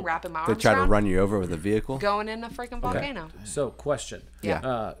 You know, I'm wrapping my they arms try to around, run you over with a vehicle? going in a freaking volcano. So, question.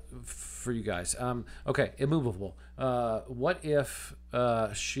 Yeah. For you guys. Okay, immovable. What if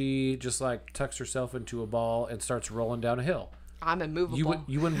she just like tucks herself into a ball and starts rolling down a hill? I'm immovable.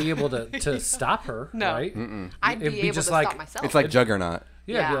 You wouldn't be able to stop her, No. right? I'd It'd be be able just to like- stop myself. It's like Juggernaut.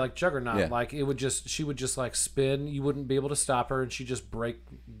 Yeah, it'd be Yeah. like Juggernaut. Yeah. Like she would just like spin. You wouldn't be able to stop her, and she could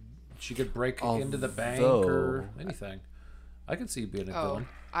break into the bank or anything. I can see you being a villain.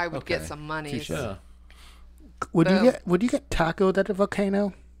 I would get Okay. some money. Touche. Yeah. Would Boom. you get tacos at the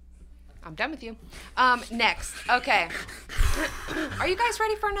volcano? I'm done with you. Next. Okay. Are you guys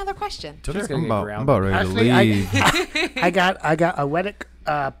ready for another question? Tony's I'm gonna get about grounded. ready to Actually, leave. I got a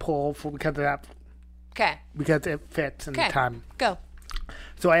Reddit poll for because of that Okay. because it fits in Okay. the time. Go.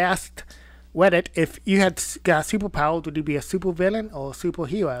 So I asked Reddit if you had got superpowers, would you be a supervillain or a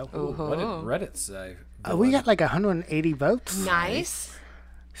superhero? What did Reddit say? We got like 180 votes. Nice.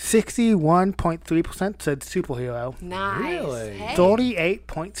 61.3% said superhero. Nice. Really? Hey.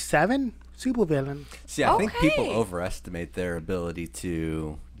 38.7 supervillain. See, I think people Okay. overestimate their ability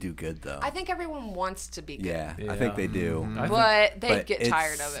to do good, though. I think everyone wants to be good. Yeah, I Yeah. think they do. But they But get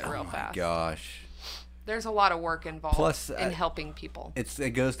tired of it oh real my fast. Gosh. There's a lot of work involved Plus, in helping people.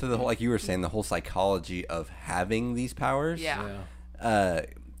 It goes to the whole, like you were saying, the whole psychology of having these powers. Yeah. Yeah.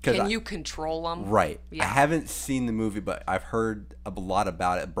 Can you control them? Right. Yeah. I haven't seen the movie, but I've heard a lot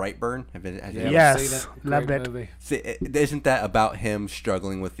about it. Brightburn. Have you ever Yes, seen it? loved Great it. movie. See, isn't that about him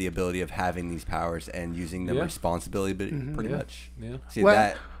struggling with the ability of having these powers and using them Yeah. responsibly, pretty Yeah. much? Yeah. See, Well,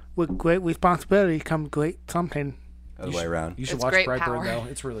 that with great responsibility comes great something. other way around. You should It's watch great Brightburn power. though.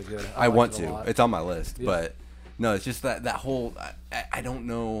 It's really good. I liked want it a to. lot. It's on my list, but no, it's just that whole. I don't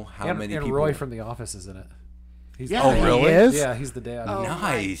know how and, many and people. Roy from The Office is in it. He's Yeah, Oh, he really? is. Yeah, he's the dad. Oh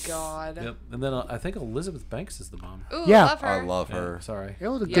Nice. my god. Yep. And then I think Elizabeth Banks is the mom. Ooh, Yeah. love her. I love Yeah, her. sorry. It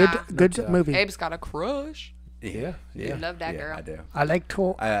was a Yeah. good movie. Abe's got a crush. Yeah. Love that girl. I do. I liked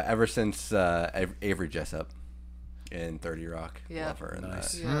her. Ever since Avery Jessup in 30 Rock, Yeah. love her in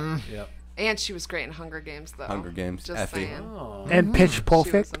Nice. Yeah. Yep. And she was great in Hunger Games, though. Hunger Games, Just Effie. saying. Oh. And Pitch She was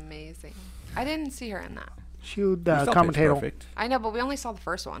Perfect. amazing. I didn't see her in that. She was You the saw Pitch commentator. Perfect. I know, but we only saw the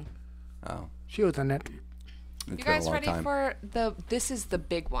first one. Oh, She was in it. it's You been guys a long ready time. for this is the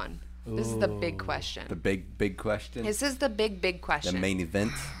big one. This is the big question. The big question? This is the big question. The main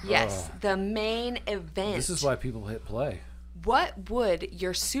event? Yes, the main event. This is why people hit play. What would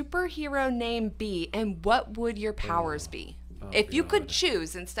your superhero name be, and what would your powers be? If you could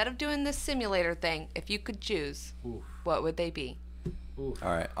choose, instead of doing this simulator thing, if you could choose, what would they be? All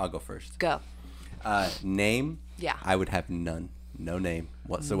right, I'll go first. Go. Name? Yeah. I would have none. No name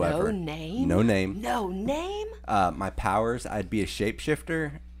whatsoever. No name? No name. No name? My powers, I'd be a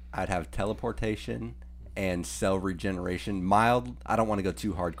shapeshifter. I'd have teleportation and cell regeneration. Mild. I don't want to go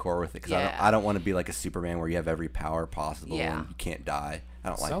too hardcore with it because Yeah. I don't want to be like a Superman where you have every power possible Yeah. and you can't die. I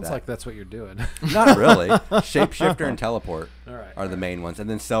don't like Sounds that. like that's what you're doing. Not really. Shapeshifter and teleport right, are the main ones. And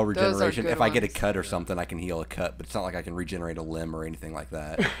then cell Those are regeneration. good If I get a ones. cut or something, I can heal a cut, but it's not like I can regenerate a limb or anything like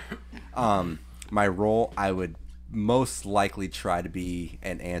that. My role, I would most likely try to be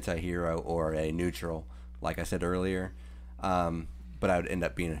an anti-hero or a neutral, like I said earlier. But I would end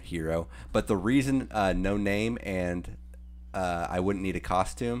up being a hero. But the reason no name and I wouldn't need a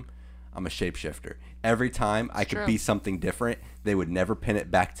costume, I'm a shapeshifter. Every time I could true. be something different, they would never pin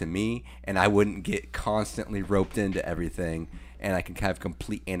it back to me, and I wouldn't get constantly roped into everything, and I can have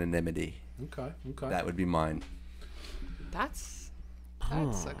complete anonymity. Okay. That would be mine. That's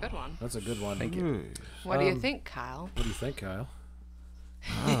a good one. That's a good one. Thank you. What do you think, Kyle? What do you think, Kyle?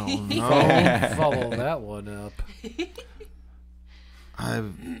 Oh no. Follow that one up.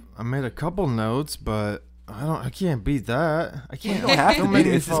 I made a couple notes, but I can't beat that. I can't. You don't have to Don't beat make it.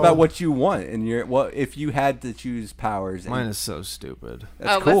 me It's just fall. about what you want. And if you had to choose powers, and Mine is so stupid.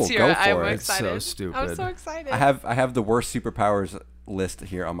 that's cool. Let's hear Go it. I'm for it. It's so excited. stupid. I'm so excited. I have the worst superpowers list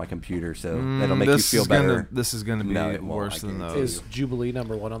here on my computer, so that'll make you This feel is better. this is gonna be No, it won't, worse I than guarantee those. Is Jubilee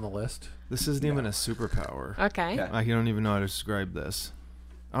number 1 on the list? This isn't even a superpower. Okay. Okay. I don't even know how to describe this.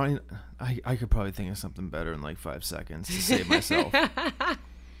 I could probably think of something better in like 5 seconds to save myself.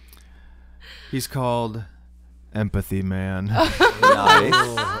 He's called Empathy Man, Nice.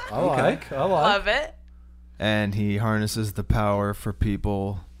 I like. Love it. and he harnesses the power for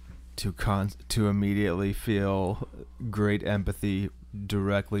people to immediately feel great empathy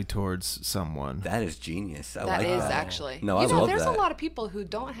directly towards someone. That is genius. I That like is that. actually. No, I love there's that. a lot of people who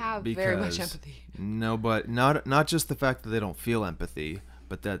don't have very much Because- empathy. No, but not just the fact that they don't feel empathy,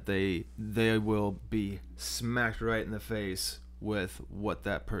 but that they will be smacked right in the face with what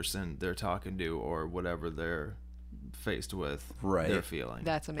that person they're talking to or whatever they're faced with Right. they're feeling.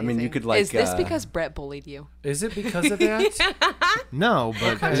 That's amazing. mean, you could, like, Is this because Brett bullied you? Is it because of that? No,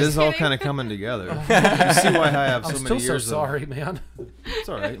 but it is all kind of coming together. You see why I have so I'm many still so years sorry, man. It's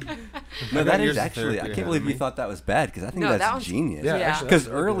all right. No, got that years is of actually. I therapy can't ahead believe of you me. thought that was bad because I think No, that that's one's- genius. Yeah, Yeah. actually, Because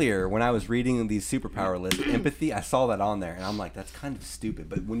that's really good. earlier, when I was reading these superpower lists, empathy, I saw that on there, and I'm like, that's kind of stupid.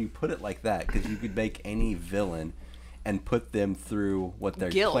 But when you put it like that, because you could make any villain and put them through what they're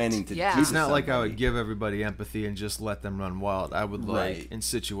Guilt, planning to yeah. do. It's to not like I somebody. would give everybody empathy and just let them run wild. I would like Right. in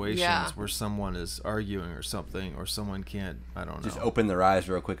situations Yeah. where someone is arguing or something, or someone can't. I don't know. just open their eyes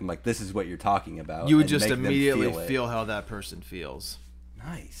real quick and like, this is what you're talking about. you would and just make them immediately feel, it. feel how that person feels.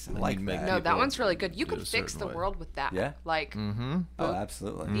 Nice. I Then like you make that. No, that people one's really good. You do could a fix the certain way. world with that. Yeah? Like, Oh,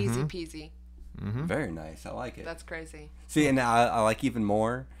 absolutely. easy peasy. Very nice. I like it. That's crazy. See, and I like even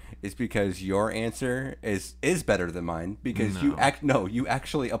more is because your answer is better than mine because you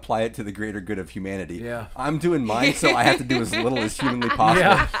actually apply it to the greater good of humanity. Yeah. I'm doing mine, so I have to do as little as humanly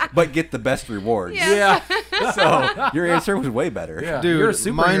possible, but get the best rewards. Yeah. So your answer was way better. Yeah. You're a Dude,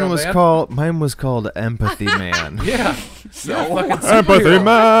 superhero, man. mine was called Empathy Man. Yeah. So, Empathy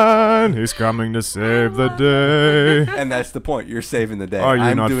Man, he's coming to save the day. and that's the point. You're saving the day. Are you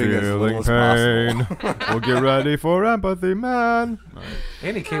I'm not doing as feeling little as pain? possible. Well, get ready for Empathy Man.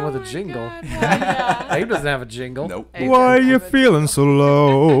 And he came with a jingle. God, yeah. Abe doesn't have a jingle. Nope. Why you feeling so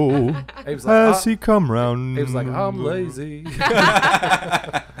low? Abe's like, Has he come round? Abe's like, I'm lazy.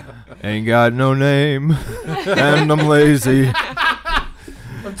 Ain't got no name, and I'm lazy,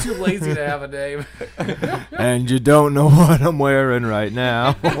 I'm too lazy to have a name. and you don't know what I'm wearing right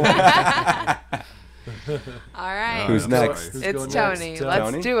now. All right. Who's next? Who's It's going Tony. next?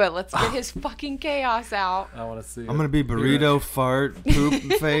 Let's Tony? do it. Let's get his fucking chaos out. I want to see. I'm gonna be burrito fart poop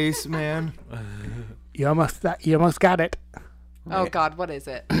face man. You almost got it. Oh God, what is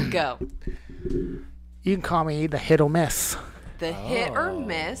it? Go. You can call me the hit or miss. The hit or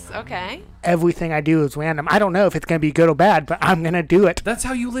miss. Okay. Everything I do is random. I don't know if it's gonna be good or bad, but I'm gonna do it. That's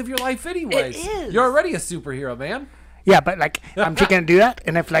how you live your life, anyways. It is. You're already a superhero, man. Yeah, but like I'm just gonna do that,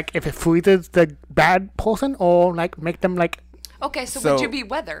 and if it freezes the bad person, or like make them like Okay, so, So- would you be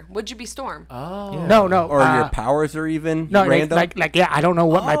weather? Would you be storm? Oh. no, Or your powers are even no, random? like yeah, I don't know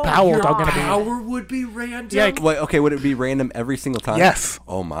what my powers Your are gonna be. power would be random. Yeah, Wait, okay, would it be random every single time? Yes.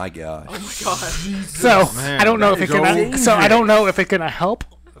 Oh my gosh. So Man, I don't know if it's go- gonna. So I don't know if it's gonna help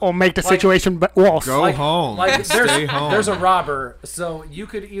or make the situation worse. Go home. Like Stay home. there's a robber, so you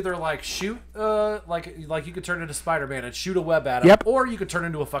could either like shoot, like you could turn into Spider-Man and shoot a web at him, Yep. or you could turn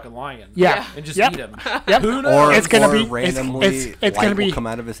into a fucking lion, Yeah. and just Yep. eat him. Yep. Who knows? Or, It's gonna or be randomly it's light gonna be will come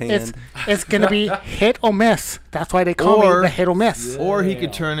out of his hand. it's gonna be hit or miss. That's why they call Or- me the hit or miss. Or he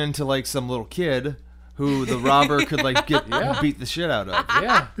could turn into like some little kid who the robber could like get beat the shit out of.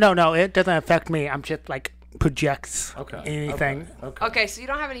 Yeah. No, it doesn't affect me. I'm just like projects Okay. anything. Okay. Okay, so you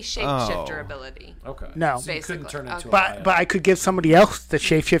don't have any shapeshifter Oh. ability. Okay. No. So you couldn't Basically. turn into Okay. a lion. But I could give somebody else the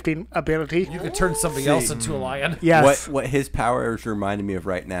shape shifting ability. you could turn somebody else into a lion. Yes. What his powers reminding me of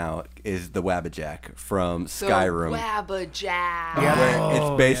right now is the Wabbajack from Skyrim. Wabbajack. Where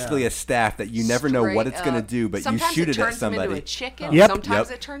it's basically a staff that you never know what Straight it's going to up. do, but Sometimes you shoot it it at turns them into a somebody. chicken. Yep. Sometimes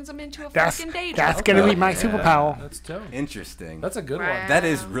Yep. it turns them into a That's freaking daedra. that's gonna be my superpower. That's dope. Interesting. That's a good one. Right. That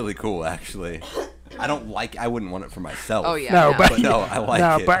is really cool, actually. I wouldn't want it for myself. Oh yeah. No, no. but no, I like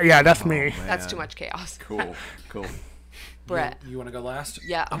no, it. but yeah, that's me. That's too much chaos. Cool. Brett. You want to go last?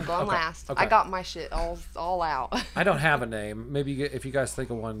 Yeah, I'm going last. okay. I got my shit all out. I don't have a name. Maybe if you guys think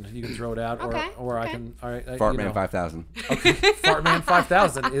of one, you can throw it out, Okay, or I okay. can. All right. Fartman 5000. Fartman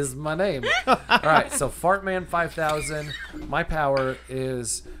 5000 is my name. All right, so Fartman 5000. My power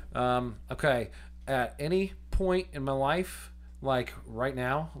is okay. At any point in my life, like right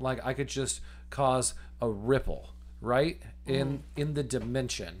now, like I could just cause a ripple, right? In the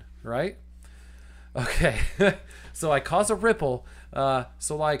dimension, right? Okay. So I cause a ripple,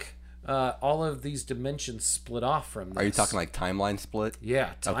 so like all of these dimensions split off from this. Are you talking like timeline split?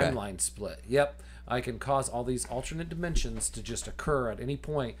 Yeah, timeline split. Yep. I can cause all these alternate dimensions to just occur at any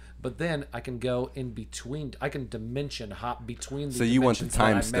point, but then I can go in between. I can dimension hop between the So you want the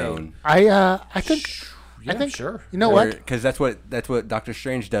dimensions that I time made. stone? I think. Yeah, I think. sure. You know what? Because that's what Doctor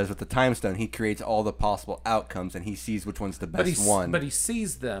Strange does with the time stone. He creates all the possible outcomes, and he sees which one's the best one. But he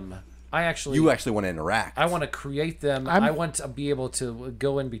sees them. I actually. You actually want to interact. I want to create them. I want to be able to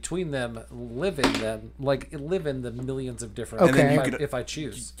go in between them, live in them, like live in the millions of different. Okay. And then you could- if I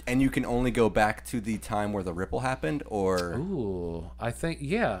choose. And you can only go back to the time where the ripple happened, or Ooh, I think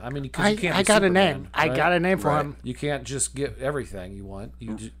yeah. I mean, because you can't. I be got a Superman, name. I right? got a name for Right. him. You can't just get everything you want.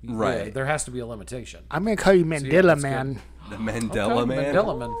 Right. Yeah, there has to be a limitation. I'm gonna call you yeah, Mandela that's Man. the Mandela Man.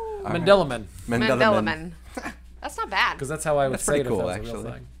 Mandela Man. Mandela Man. Man. That's not bad. Because that's how I would That's say it pretty cool, if that was a real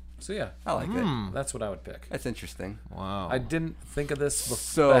actually. thing. So yeah, I like it. that's what I would pick. That's interesting. Wow. I didn't think of this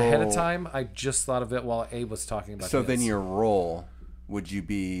So- ahead of time. I just thought of it while Abe was talking about. So then his. your role, would you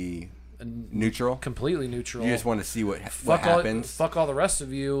be neutral? completely neutral. You just want to see what fuck happens. fuck all the rest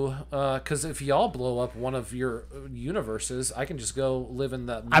of you, because if y'all blow up one of your universes, I can just go live in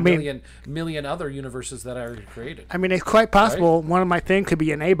the million other universes that I already created, I mean, it's quite possible one of my things could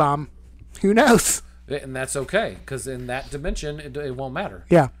be an A-bomb. Who knows? and that's okay. Because in that dimension, it won't matter.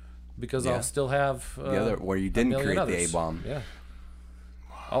 Yeah. Because Yeah. I'll still have the other where you a didn't million create the others. A-bomb. Yeah.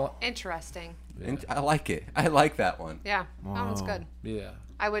 Interesting. And I like it. I like that one. Yeah, that one's good. Yeah.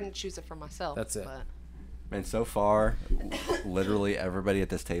 I wouldn't choose it for myself. That's it. But And so far, literally everybody at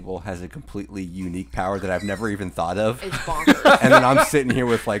this table has a completely unique power that I've never even thought of. it's bonkers. And then I'm sitting here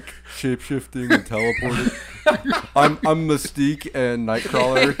with like shape shifting and teleporting. I'm Mystique and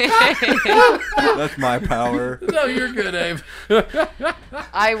Nightcrawler. That's my power. No, you're good, Abe.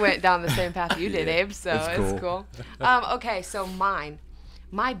 I went down the same path you did, Yeah, Abe, so it's it's cool. Okay, so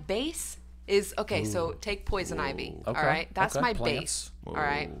my base is okay. So take poison ivy. Okay, All right, that's okay, my plants. base. All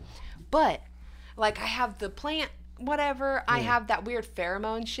right, but like I have the plant, whatever. I have that weird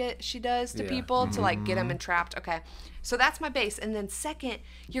pheromone shit she does to Yeah. people to like get them entrapped. Okay, so that's my base, and then second,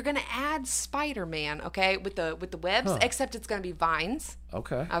 you're gonna add Spider-Man. Okay, with the webs, except it's gonna be vines.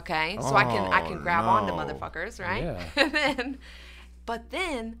 Okay. Okay, so I can grab onto no. motherfuckers, right? Yeah. But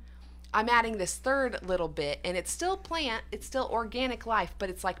then I'm adding this third little bit, and it's still plant, it's still organic life, but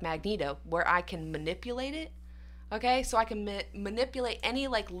it's like Magneto, where I can manipulate it. Okay, so I can manipulate any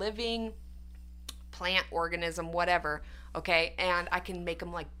like living plant, organism, whatever. Okay, and I can make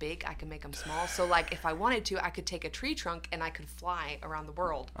them like big, I can make them small. So like if I wanted to, I could take a tree trunk and I could fly around the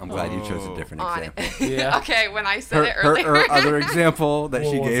world I'm glad you chose a different on example. it. Yeah. Okay, when I said it Her earlier. other example that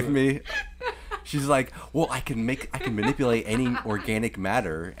she What was gave it? me, she's like, well, I can manipulate any organic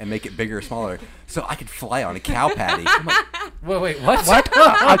matter and make it bigger or smaller, so I could fly on a cow patty. I'm like, Wait, what? What?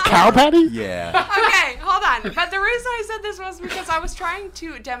 A cow patty? yeah. Okay, hold on. But the reason I said this was because I was trying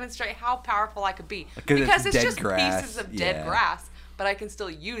to demonstrate how powerful I could be. Because it's it's dead just grass, pieces of yeah. dead grass, but I can still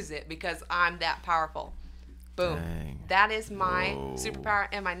use it because I'm that powerful. Boom. Dang. That is my superpower,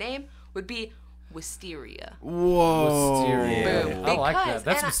 and my name would be Wisteria. Whoa. Wisteria. Boom. I like Because- that.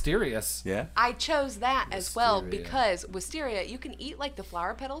 That's and I- mysterious. Yeah. I chose that as well Wisteria. because Wisteria, you can eat like the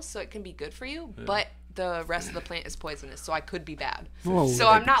flower petals, so it can be good for you, but the rest of the plant is poisonous, so I could be bad. Whoa. So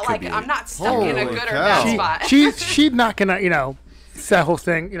I'm not Could like be. I'm not stuck in a Holy good or cow. bad spot. She's not gonna, that whole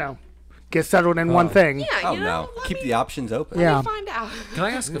thing, get settled in one thing. Yeah, Oh you know, no. Keep the options open. Yeah. let me find out. Can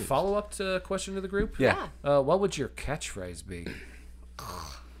I ask a follow-up question to the group? Yeah. What would your catchphrase be?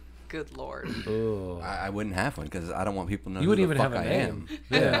 Good lord. I wouldn't have one because I don't want people to know You who wouldn't the even fuck have a I name.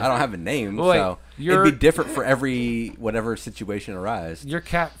 am. Yeah. I don't have a name, Well, wait, so you're- it'd be different for every whatever situation arises. Your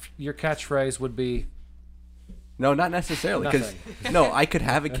catchphrase would be No, not necessarily. Because no, I could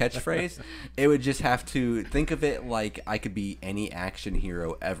have a catchphrase. It would just have to think of it like I could be any action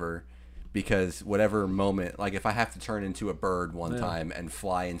hero ever. Because whatever moment, like if I have to turn into a bird one time and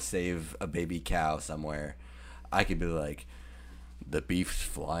fly and save a baby cow somewhere, I could be like, the beef's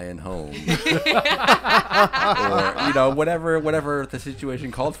flying home. Or, whatever the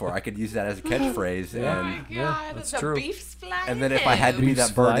situation called for. I could use that as a catchphrase. And God, that's the true. beef's flying. and then if I had to be Beef's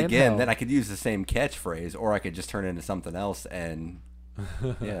that bird flying again, home. then I could use the same catchphrase, or I could just turn into something else, and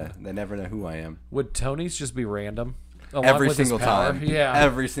yeah, they never know who I am. would Tony's just be random? Along Every with his single power? time. Yeah.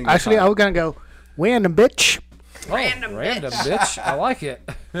 Every single Actually, time. I was gonna go, random bitch. Random random bitch. bitch. I like it.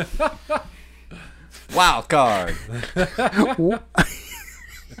 Wild card.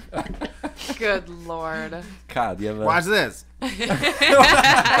 Good lord. God, you have a... Watch this.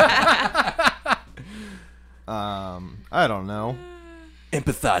 I don't know.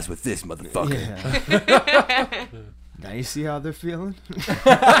 Empathize with this motherfucker. Yeah. Now you see how they're feeling?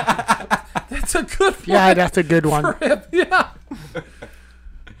 That's a good one. Yeah, that's a good one. for him. Yeah.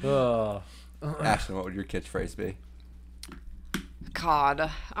 Oh. Ashton, what would your catchphrase be? God,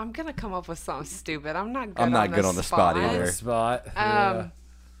 I'm gonna come up with something stupid. I'm not good. I'm not good on the spot either. Spot. Yeah.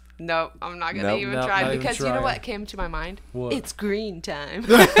 Nope, I'm not gonna Nope. even Nope, try not even because you know trying. what came to my mind? What? It's green time.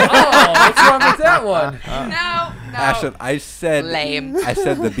 Oh, what's wrong with that one? no. Ashton, I said Lame. I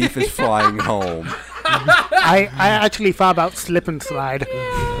said the beef is flying home. I actually thought about slip and slide.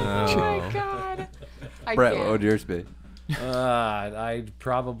 Oh my God. I Brett, can't. what would yours be? I'd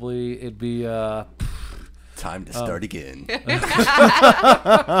probably it'd be Time to start again.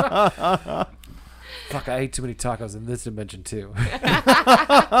 fuck. I ate too many tacos in this dimension too.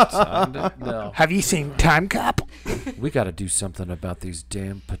 No, Have you seen Time Cop? we got to do something about these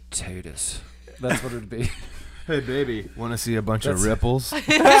damn potatoes. That's what it'd be. Hey, baby. Want to see a bunch That's- of ripples?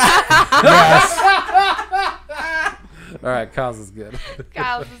 Yes. All right, Kyle's is good.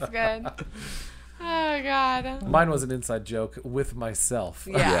 Kyle's is good. Oh God. Mine was an inside joke with myself.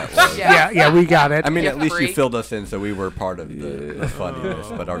 Yeah. it was. Yeah, we got it. I mean, You at least you freak. filled us in, so we were part of the funniness,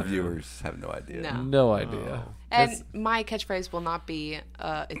 but our viewers have no idea. No. No idea. And my catchphrase will not be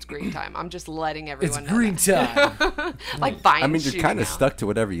 "It's green time." I'm just letting It's everyone know. green time. Like buying. I mean, you're kind of out. stuck to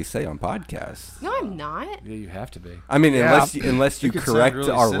whatever you say on podcasts. No, I'm not. Yeah, you have to be. I mean, Yeah. unless you could sound correct really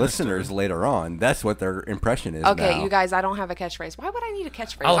our sinister. listeners later on, that's what their impression is. Okay, now. you guys, I don't have a catchphrase. Why would I need a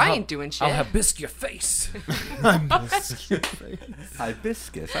catchphrase? I'll I hab- ain't doing shit. I'll hibiscus your face.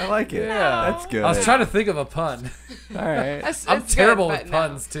 Hibiscus, I like it. Yeah. That's good. I was trying to think of a pun. All right, That's- I'm it's good, terrible but with no.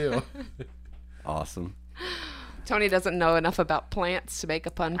 puns too. awesome. Tony doesn't know enough about plants to make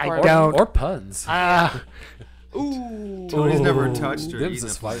a pun I for Or, him. don't. or puns. Tony's never touched or Them's eaten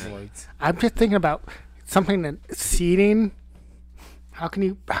is a plant. fighting words. I'm just thinking about something that seeding. How can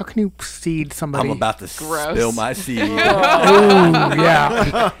you seed somebody? I'm about to Gross. spill my seed. Ooh,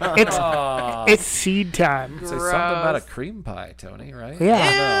 yeah. It's seed time. Say something about a Gross. cream pie, Tony, right?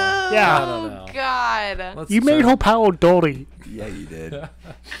 Yeah. I Yeah. don't know. God. Let's You made try- Hopao Dolly. Yeah, you did.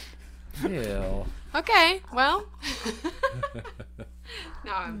 Ew. Okay, well.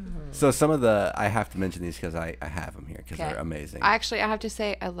 No, So some of the I have to mention these because I have them here because Okay. they're amazing. I have to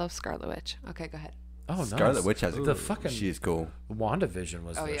say I love Scarlet Witch. Okay, go ahead. Oh, nice. Scarlet Witch has the fucking She's cool. WandaVision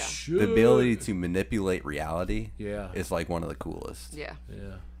was Oh, the yeah. shit. The ability to manipulate reality Yeah. is like one of the coolest. Yeah.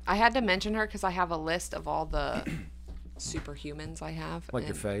 Yeah. I had to mention her because I have a list of all the superhumans I have. Like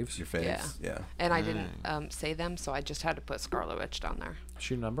your and- faves. Your face. Yeah. And I didn't say them, so I just had to put Scarlet Witch down there.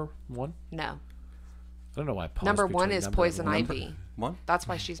 She number one? No. I don't know why. I paused Number one between is number Poison and Ivy. One. That's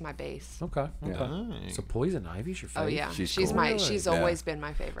why she's my base. Okay. Okay. Nice. So Poison Ivy's your favorite? Oh yeah, She's she's cool. my. Really? She's Yeah. always been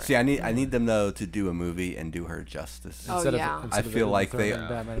my favorite. See, I need them though to do a movie and do her justice. Oh, yeah. Instead I of feel Uma like they- Thurman,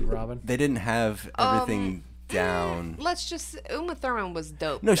 Batman and Robin. They didn't have everything down. Let's just. Uma Thurman was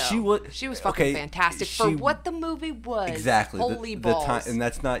dope. No, though. she was- She was fucking okay, fantastic for she- what the movie was. Exactly. Holy the balls. time, and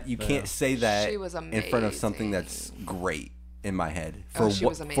that's not. You can't say that She was in front of something that's amazing. great in my head Oh, for she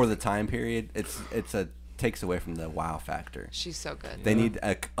was for the amazing. time period. It's a takes away from the wow factor. She's so good. They need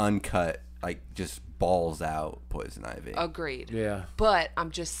a uncut, like just balls out Poison Ivy. Agreed. Yeah. But I'm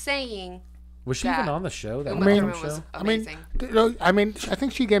just saying. Was she that even on the show? That Uma one Thurman show? was I mean, amazing. I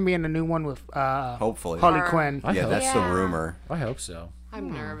think she gave me in a new one with Hopefully. Harley Her- Quinn. I Yeah, hope. that's the Yeah. rumor. I hope so.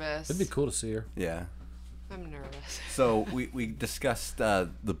 I'm nervous. It'd be cool to see her. Yeah. I'm nervous. So we discussed the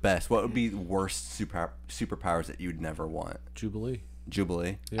best. What would be the worst superpowers that you'd never want? Jubilee.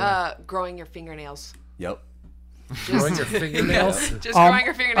 Jubilee. Growing your fingernails. Yep. Growing your fingernails. Just growing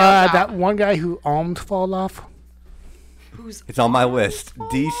your fingernails out. That one guy who arms fall off. Who's It's on my list.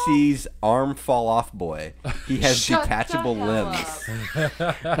 DC's arm fall off boy. He has Shut the detachable hell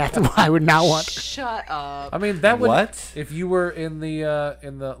limbs. That's what I would not want. Shut up. I mean, that would. What? If you were in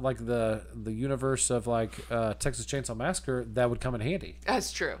the like the universe of like Texas Chainsaw Massacre, that would come in handy.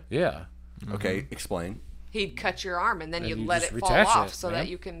 That's true. Yeah. Okay, explain. He'd cut your arm and then And you'd you let just it fall retach off it, so man. that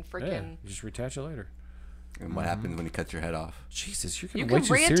you can Yeah. freaking. You just retach it later. And what happens when you cut your head off? Jesus, you're You getting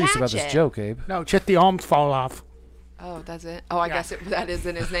way can too serious reattach about this it. joke, Abe. No, just the arms fall off. Oh, that's it. Oh, I guess that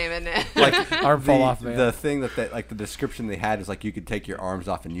isn't his name, isn't it? Like Arm fall off, man. The thing that like the description they had is like you could take your arms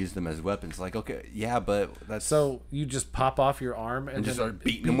off and use them as weapons. Like okay, yeah, but that's So you just pop off your arm and, just then start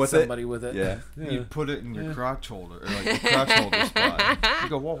beating beat them with somebody it? with it. Yeah. You put it in your crotch holder, or like the crotch holder spot. You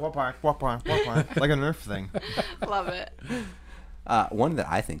go whoop whoop whoop whoop whoop whoop, like a Nerf thing. Love it. one that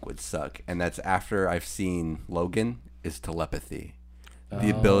I think would suck, and that's after I've seen Logan is telepathy. the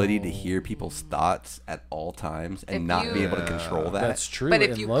ability to hear people's thoughts at all times and If not you- be able to control that. That's true. But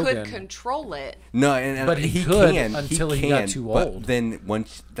if in you Logan. could control it, No, and But he could until he got too but old. then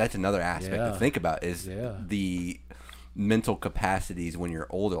once that's another aspect Yeah. to think about is Yeah. the mental capacities when you're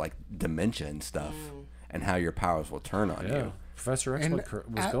older, like dementia and stuff, and how your powers will turn on Yeah. you. Professor X And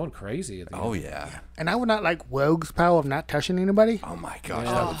was going crazy at the Oh end. yeah. And I would not like Rogue's power of not touching anybody. Oh my gosh,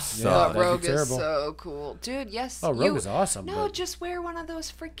 Yeah. that would Yeah. suck. that'd be Rogue is terrible. so cool, dude. Yes. Oh, Rogue is awesome, No, but- just wear one of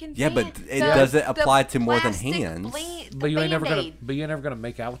those freaking. Yeah, but band- it the- doesn't the apply to more than plastic hands. But you ain't never gonna. Band-Aid. But you ain't never gonna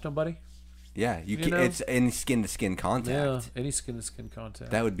make out with nobody. Yeah, you can. know? It's in skin to skin Yeah. contact. Any skin to skin contact.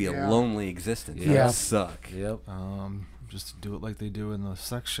 That would be a Yeah. lonely existence. That Yeah. would suck. Yep. Just do it like they do in the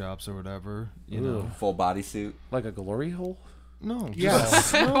sex shops or whatever. You Ooh. know. Full bodysuit. Like a glory hole. No.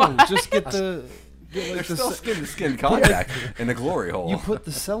 Yes. No. Just get the. Get like There's the still ce- skin to skin contact in the glory hole. you put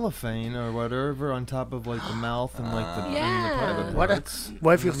the cellophane or whatever on top of like the mouth and like the, and Yeah. the private What parts. if,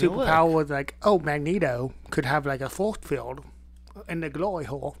 what if your and your superpower leg. was like, oh, Magneto could have like a force field in the glory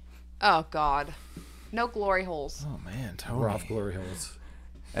hole? Oh God, no glory holes. Oh man, We're off Tony. glory holes.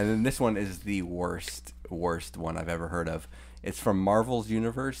 And then this one is the worst one I've ever heard of. It's from Marvel's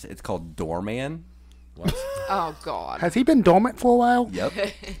universe. It's called Doorman. What? Oh God. Has he been dormant for a while? Yep.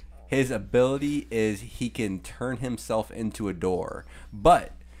 His ability is he can turn himself into a door,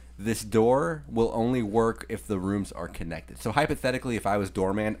 but this door will only work if the rooms are connected. So hypothetically, if I was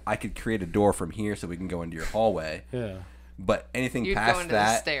Doorman, I could create a door from here so we can go into your hallway. Yeah. But anything You'd go past into the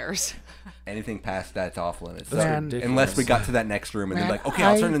that, stairs. anything past that's off limits. Man. ridiculous. Unless we got to that next room and Man, they're like, okay,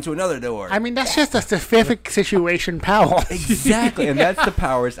 I'll turn I- into another door. I mean, that's just a specific situation power. exactly, and that's the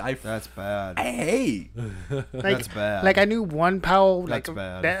powers I That's bad. hate. Like, That's bad. Like I knew one power, like That's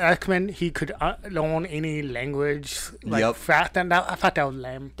bad. that X-Men, he could learn any language like Yep. fast, and I thought that was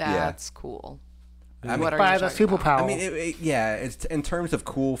lame. That's cool. I mean, What are By you the talking about? superpower. I mean, yeah, it's in terms of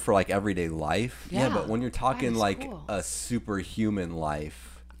cool for like everyday life. Yeah, Yeah, but when you're talking is like cool. a superhuman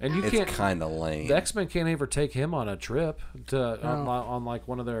life, And you it's can't. kind of lame. The X Men can't ever take him on a trip to on like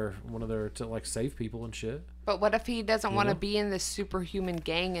one of their to like save people and shit. But what if he doesn't want to be in this superhuman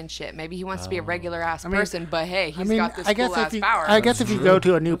gang and shit? Maybe he wants to be a regular ass person, but hey, he's I mean, got this I guess cool if ass you, power. I guess if you go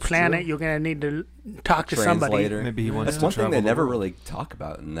to a new planet, you're gonna need to talk to somebody. Translator. Maybe he wants That's to one thing travel they the never world. really talk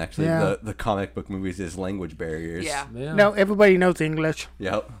about, and actually Yeah. the comic book movies is language barriers. Yeah. Yeah. No, everybody knows English.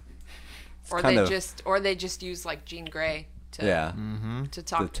 Yep. Or kind they just use like Jean Grey to Yeah. to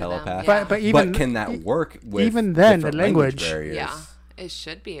talk The to them. telepath. Yeah. But even But can that work with even then, different the language- barriers? yeah, it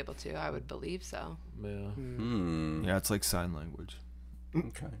should be able to. I would believe so. Yeah. Yeah, it's like sign language.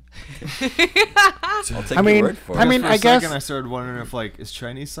 Okay. I'll take I your mean, word for I it. mean, For a I guess. second, I started wondering if like is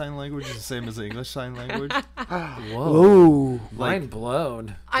Chinese sign language the same as English sign language? Whoa. Ooh, Mind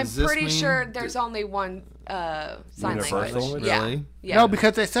blown. I'm Does this pretty mean- sure there's only one sign Universal? language. Yeah. Really? Yeah. no,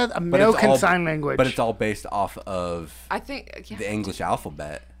 because it says But it's American all- Sign Language. But it's all based off of I think yeah. the English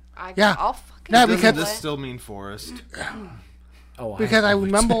alphabet. Yeah. I'll fucking No, Google because- Does this it. still mean forest? Oh, because I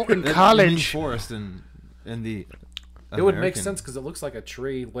remember in It means college. forest in the. it would make American- sense because it looks like a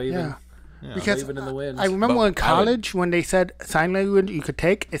tree waving. Yeah. Yeah. Because Waving in the wind. I remember But in college when they said sign language you could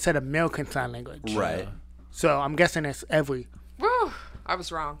take, it said American Sign Language. Right. So I'm guessing it's every. Whew, I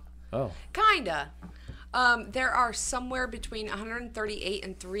was wrong. Oh. Kinda. There are somewhere between 138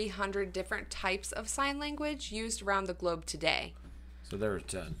 and 300 different types of sign language used around the globe today. So there are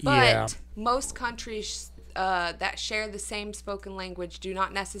 10. But Yeah. most countries that share the same spoken language do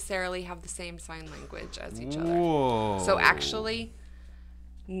not necessarily have the same sign language as each other. Whoa. So actually,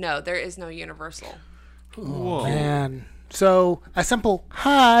 no, there is no universal. Whoa. Man. So a simple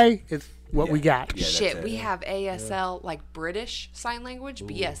hi is what we got. Yeah, that's Shit, it. we have ASL, like British Sign Language,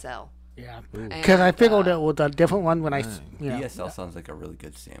 BSL. Yeah. Because I figured it was a different one when I. Yeah. BSL sounds like a really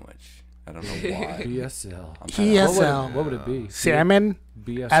good sandwich. I don't know why. BSL. PSL. What would it be? Salmon,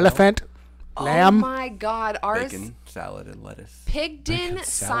 BSL? elephant, Oh lamb. my god, ours Bacon, salad, and lettuce. Pigden salad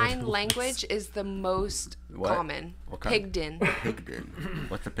sign noodles. language is the most What? common. What kind? Pigden. Pigden.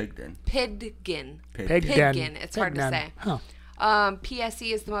 What's a pigden? Pidgin. Pigden. Pidgin. It's hard to Pigden. say. Huh.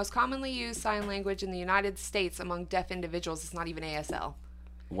 PSE is the most commonly used sign language in the United States among deaf individuals. It's not even ASL.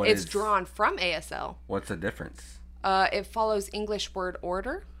 What It's is- drawn from ASL. What's the difference? It follows English word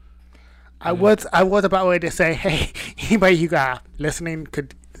order. I was about ready to say, hey, anybody you got listening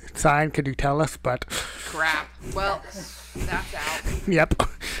could you tell us? But Crap. Well, that's out. yep,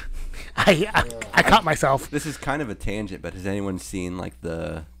 I caught myself. This is kind of a tangent, but has anyone seen like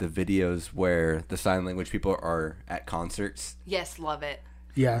the videos where the sign language people are at concerts? Yes, love it.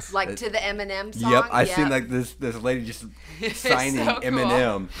 Yes. Like to the Eminem song. Yep, I seen like this lady just signing so cool.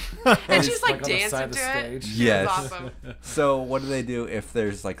 Eminem. And she's like on the side dancing of the to it. stage. She Yes. was awesome. So what do they do if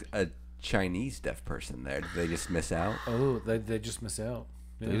there's like a Chinese deaf person there? Do they just miss out? Oh, they just miss out.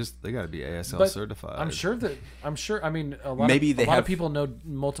 Yeah. They got to be ASL But certified. I'm sure. I mean, a lot Maybe of, they a lot have- of people know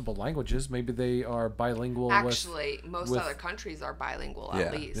multiple languages. Maybe they are bilingual. Actually, most with- other countries are bilingual Yeah.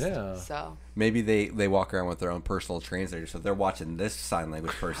 at least. Yeah. So Maybe they walk around with their own personal translator, so they're watching this sign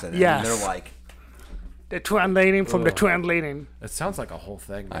language person, and Yes. they're like, The translating from the Ugh. translating. It sounds like a whole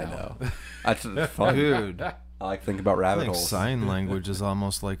thing. Now. I know. That's fun. Dude, I like to think about I rabbit think holes. sign language is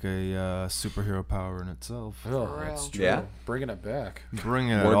almost like a superhero power in itself. Oh, For that's real. true. Yeah. Bringing it back.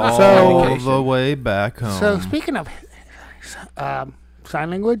 Bringing it Word all communication. the way back home. So speaking of sign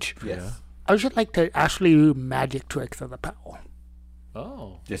language, Yes. I would just like to actually do magic tricks as a power.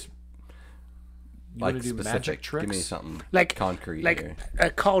 Oh, Just you like want to do specific. magic tricks? Give me something Like concrete. like here. a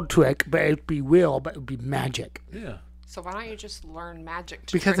card trick, but it'd be real, but it'd be magic Yeah. So why don't you just learn magic?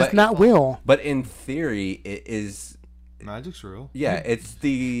 To because trick it's not people? real. But in theory, it is. Magic's real. Yeah, it's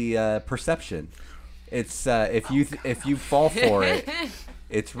the perception. It's if you fall for it,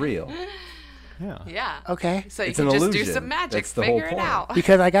 it's real. Yeah. Yeah. Okay, So you It's can an just illusion. do some magic. That's the whole Figure it point. out.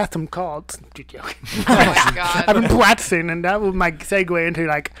 because I got some cards. Just joking. Oh my I've god. been practicing, and that was my segue into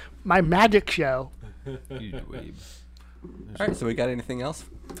like my magic show. You dweeb. All right, so we got anything else,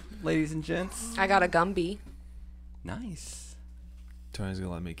 ladies and gents? I got a Gumby. Nice. Tony's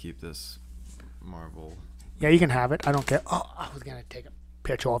gonna let me keep this Marvel. Yeah, you can have it. I don't care. Oh, I was gonna take a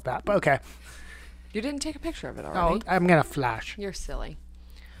picture of that, but okay. You didn't take a picture of it Oh, already. I'm gonna flash. You're silly.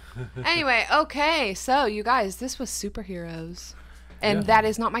 Anyway, okay. So you guys, this was superheroes, and Yeah. that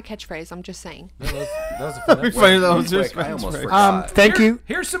is not my catchphrase. I'm just saying. That was a fun episode. Funny that Real was just quick, I almost right. forgot. Thank you.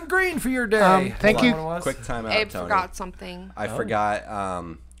 Here's some green for your day. Thank Hold you. on, what it was? Quick time out, Abe Tony. forgot something. I forgot,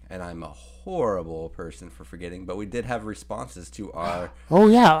 and I'm a horrible person for forgetting, but we did have responses to our. Oh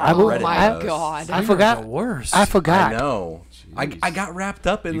yeah, I will. Reddit My post. God. I You're forgot. the worst. I forgot. I know. I got wrapped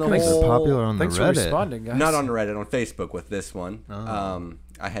up in You the guys whole. are popular on the Thanks for Reddit. responding, guys. Not on Reddit, on Facebook with this one.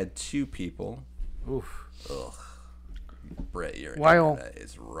 I had two people. Oof. Brett, your Wow. internet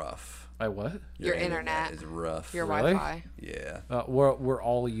is rough. I what? Your internet. is rough. Your Really? Wi-Fi. Yeah, We're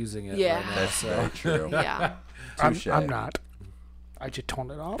all using it. Yeah. Right now, that's so. very true. Yeah. Touche. I'm not. I just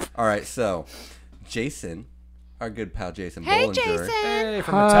turned it off. All right, so Jason, our good pal Jason Hey, Bollinger. Jason. Hey,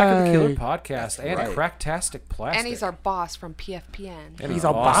 from Attack of the Killer Hi. podcast and right. Cracktastic Plastic. And he's our boss from PFPN. And He's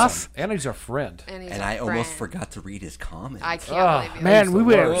our boss? And he's our friend. And he's And our I almost friend. forgot to read his comment. I can't Ah, believe you. Man, He's we the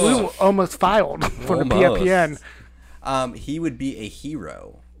were worst. almost filed for the Almost. PFPN. He would be a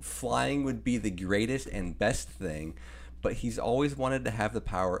hero. Flying would be the greatest and best thing, but he's always wanted to have the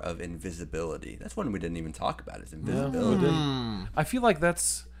power of invisibility. That's one we didn't even talk about, is invisibility. I feel like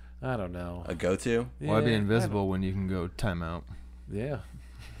that's, I don't know. A go-to? Why be Yeah, invisible when you can go timeout? Yeah.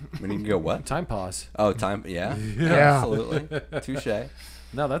 When you can go what? Time pause. Oh, time. Yeah. Yeah. Absolutely. Touche.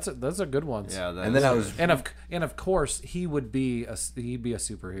 No, those are good ones. Yeah, that And then is I was. And of course he would be he'd be a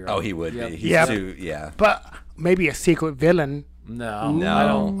superhero. Oh, he would Yep. be. He's Yep. too. Yeah. But maybe a secret villain. No,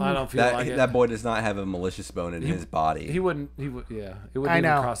 No. I don't feel That like it. that boy does not have a malicious bone in his body. He wouldn't. He would. Yeah, it wouldn't I even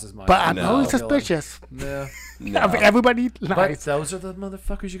know. cross his mind. But I'm No. always I feel like- suspicious. Yeah. No. Of everybody But lies. those are the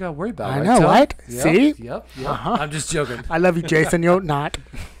motherfuckers you got to worry about. I right, know, Tom? right? Yep, See? Yep. I'm just joking. I love you, Jason. You're not.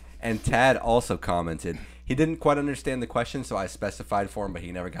 And Tad also commented. He didn't quite understand the question, so I specified for him, but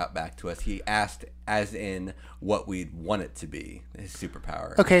he never got back to us. He asked, as in, what we'd want it to be, his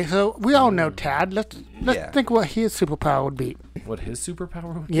superpower. Okay, so we all know Tad. Let's Yeah. think what his superpower would be. What his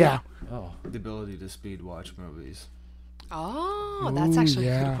superpower would be? Yeah. Oh, the ability to speed watch movies. Oh, that's actually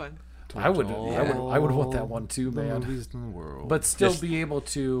a yeah. good one. I would want that one too, The man. movies in the world. But still Just be able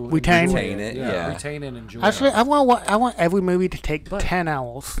to Retain. enjoy Retain it, yeah. retain and enjoy. Actually, it. I want every movie to take 10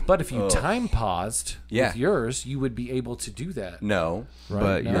 hours. But if you Ugh. time paused Yeah. with yours, you would be able to do that. No.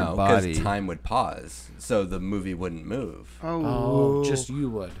 but No. your No, body. because time would pause, so the movie wouldn't move. Oh, just you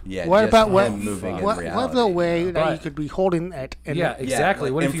would. Yeah, What just about what? him moving in What reality. the way that you But- could be holding it? And Yeah, exactly.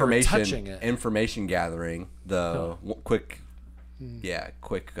 like What if you were information- touching it? Information gathering, the quick,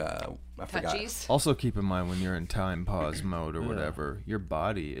 quick. I forgot. Touchies. Also, keep in mind when you're in time pause mode or whatever, your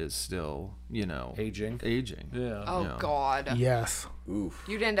body is still, Aging. aging. Yeah. Oh Yeah. God. Yes. Oof.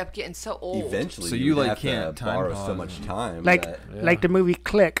 You'd end up getting so old. Eventually, So you you, would like, have can't to time borrow pause so much and- time. Like that, like the movie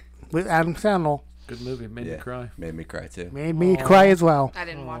Click with Adam Sandler Good movie. Made me cry. made me cry too. made me cry as well. I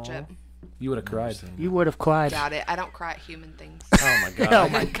didn't watch it. You would have cried. You would have cried. Doubt it. I don't cry at human things. Oh my god. Oh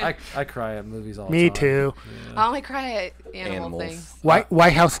my I cry at movies all the Me time. too. I only cry at animal Animals. things.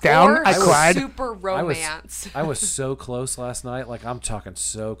 White House Down. Or I cried. super romance. I was so close last night. Like I'm talking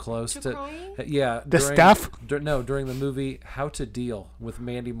so close You to. crying? Yeah. The stuff? During the movie How to Deal with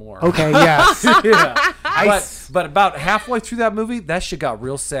Mandy Moore. Okay. Yes. Yeah. But about halfway through that movie, that shit got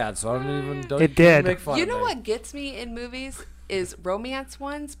real sad. So I don't It did. make fun You of know me. what gets me in movies is romance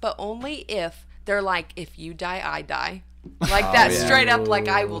ones, but only if they're like, if you die, I die. Like that yeah. straight up, like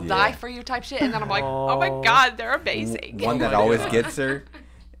I will die Yeah. for you type shit. And then I'm like, oh my God, they're amazing. One that always gets her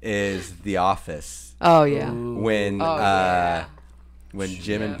is The Office. Oh, yeah. When yeah. when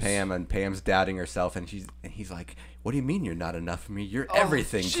Jim and Yes. Pam's doubting herself, and he's like, "What do you mean you're not enough for me? You're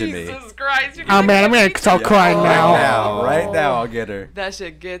everything to me." Jesus Christ. You're Oh man, I'm gonna start crying now. Right now, I'll get her. That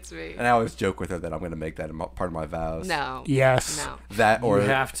shit gets me. And I always joke with her that I'm gonna make that part of my vows. No. Yes. No. That or You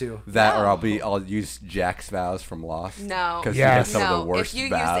have to. that or I'll use Jack's vows from Lost. No. Because Yes. he has some of the No. worst If you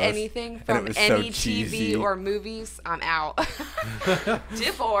vows. use anything and it from was so any cheesy. TV or movies, I'm out.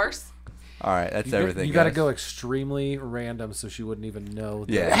 Divorce. All right, that's everything. You got to guys. go extremely random so she wouldn't even know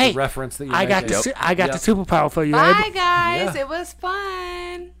the, Yeah. the Hey, reference that you're I got making. the Yep. superpower for you, Bye, Abe. guys. Yeah. It was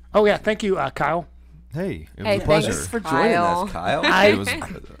fun. Oh yeah, thank you, Kyle. Hey, it was Hey, a pleasure. Thanks for joining Kyle. us, Kyle. It was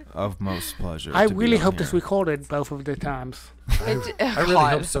of most pleasure. I to be really on hope here. this recorded both of the times. I really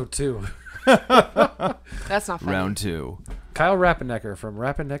hope so too. That's not funny. Round 2. Kyle Rappenecker from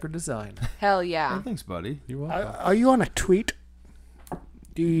Rappenecker Design. Hell yeah. Thanks, buddy. You're welcome. Are you on a tweet?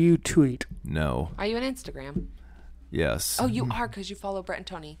 Do you tweet? No. Are you on Instagram? Yes. Oh, you are because you follow Brett and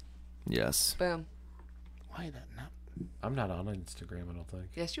Tony. Yes. Boom. Why that not? I'm not on Instagram, I don't think.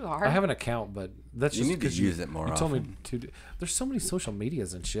 Yes, you are. I have an account, but that's You just need to 'cause use it more You told me often. to. There's so many social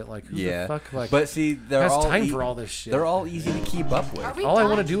medias and shit. Like who Yeah, the fuck? Like, but see, they're has all time for all this shit. They're all easy to keep up with. Are we all I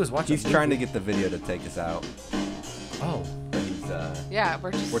done? want to do is watch. He's a trying to movie. get the video to take us out. Oh. But he's Yeah,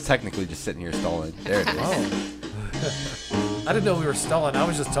 we're just. we're technically just sitting here stalling. There it is. Oh. I didn't know we were stalling. I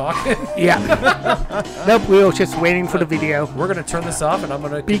was just talking. Yeah. Nope, we were just waiting for the video. We're gonna turn this off, and I'm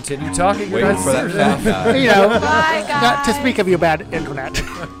gonna continue talking. Waiting for that fat guy. You know, Bye, guys. not to speak of your bad internet.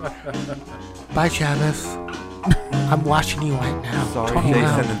 Bye, Travis. I'm watching you right now. Sorry, Turn Jason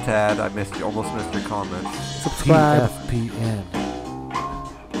around. and Tad. I almost missed your comments. Subscribe. PFPN.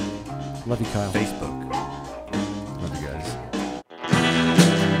 Love you, Kyle. Facebook. Love you guys.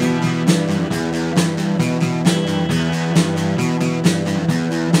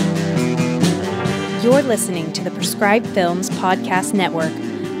 You're listening to the Prescribed Films Podcast Network,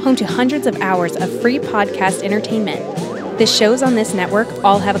 home to hundreds of hours of free podcast entertainment. The shows on this network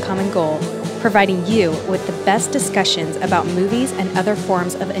all have a common goal, providing you with the best discussions about movies and other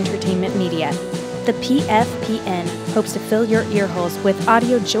forms of entertainment media. The PFPN hopes to fill your earholes with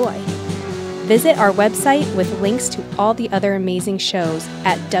audio joy. Visit our website with links to all the other amazing shows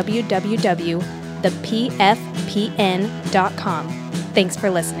at www.thepfpn.com. Thanks for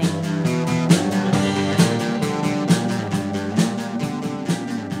listening.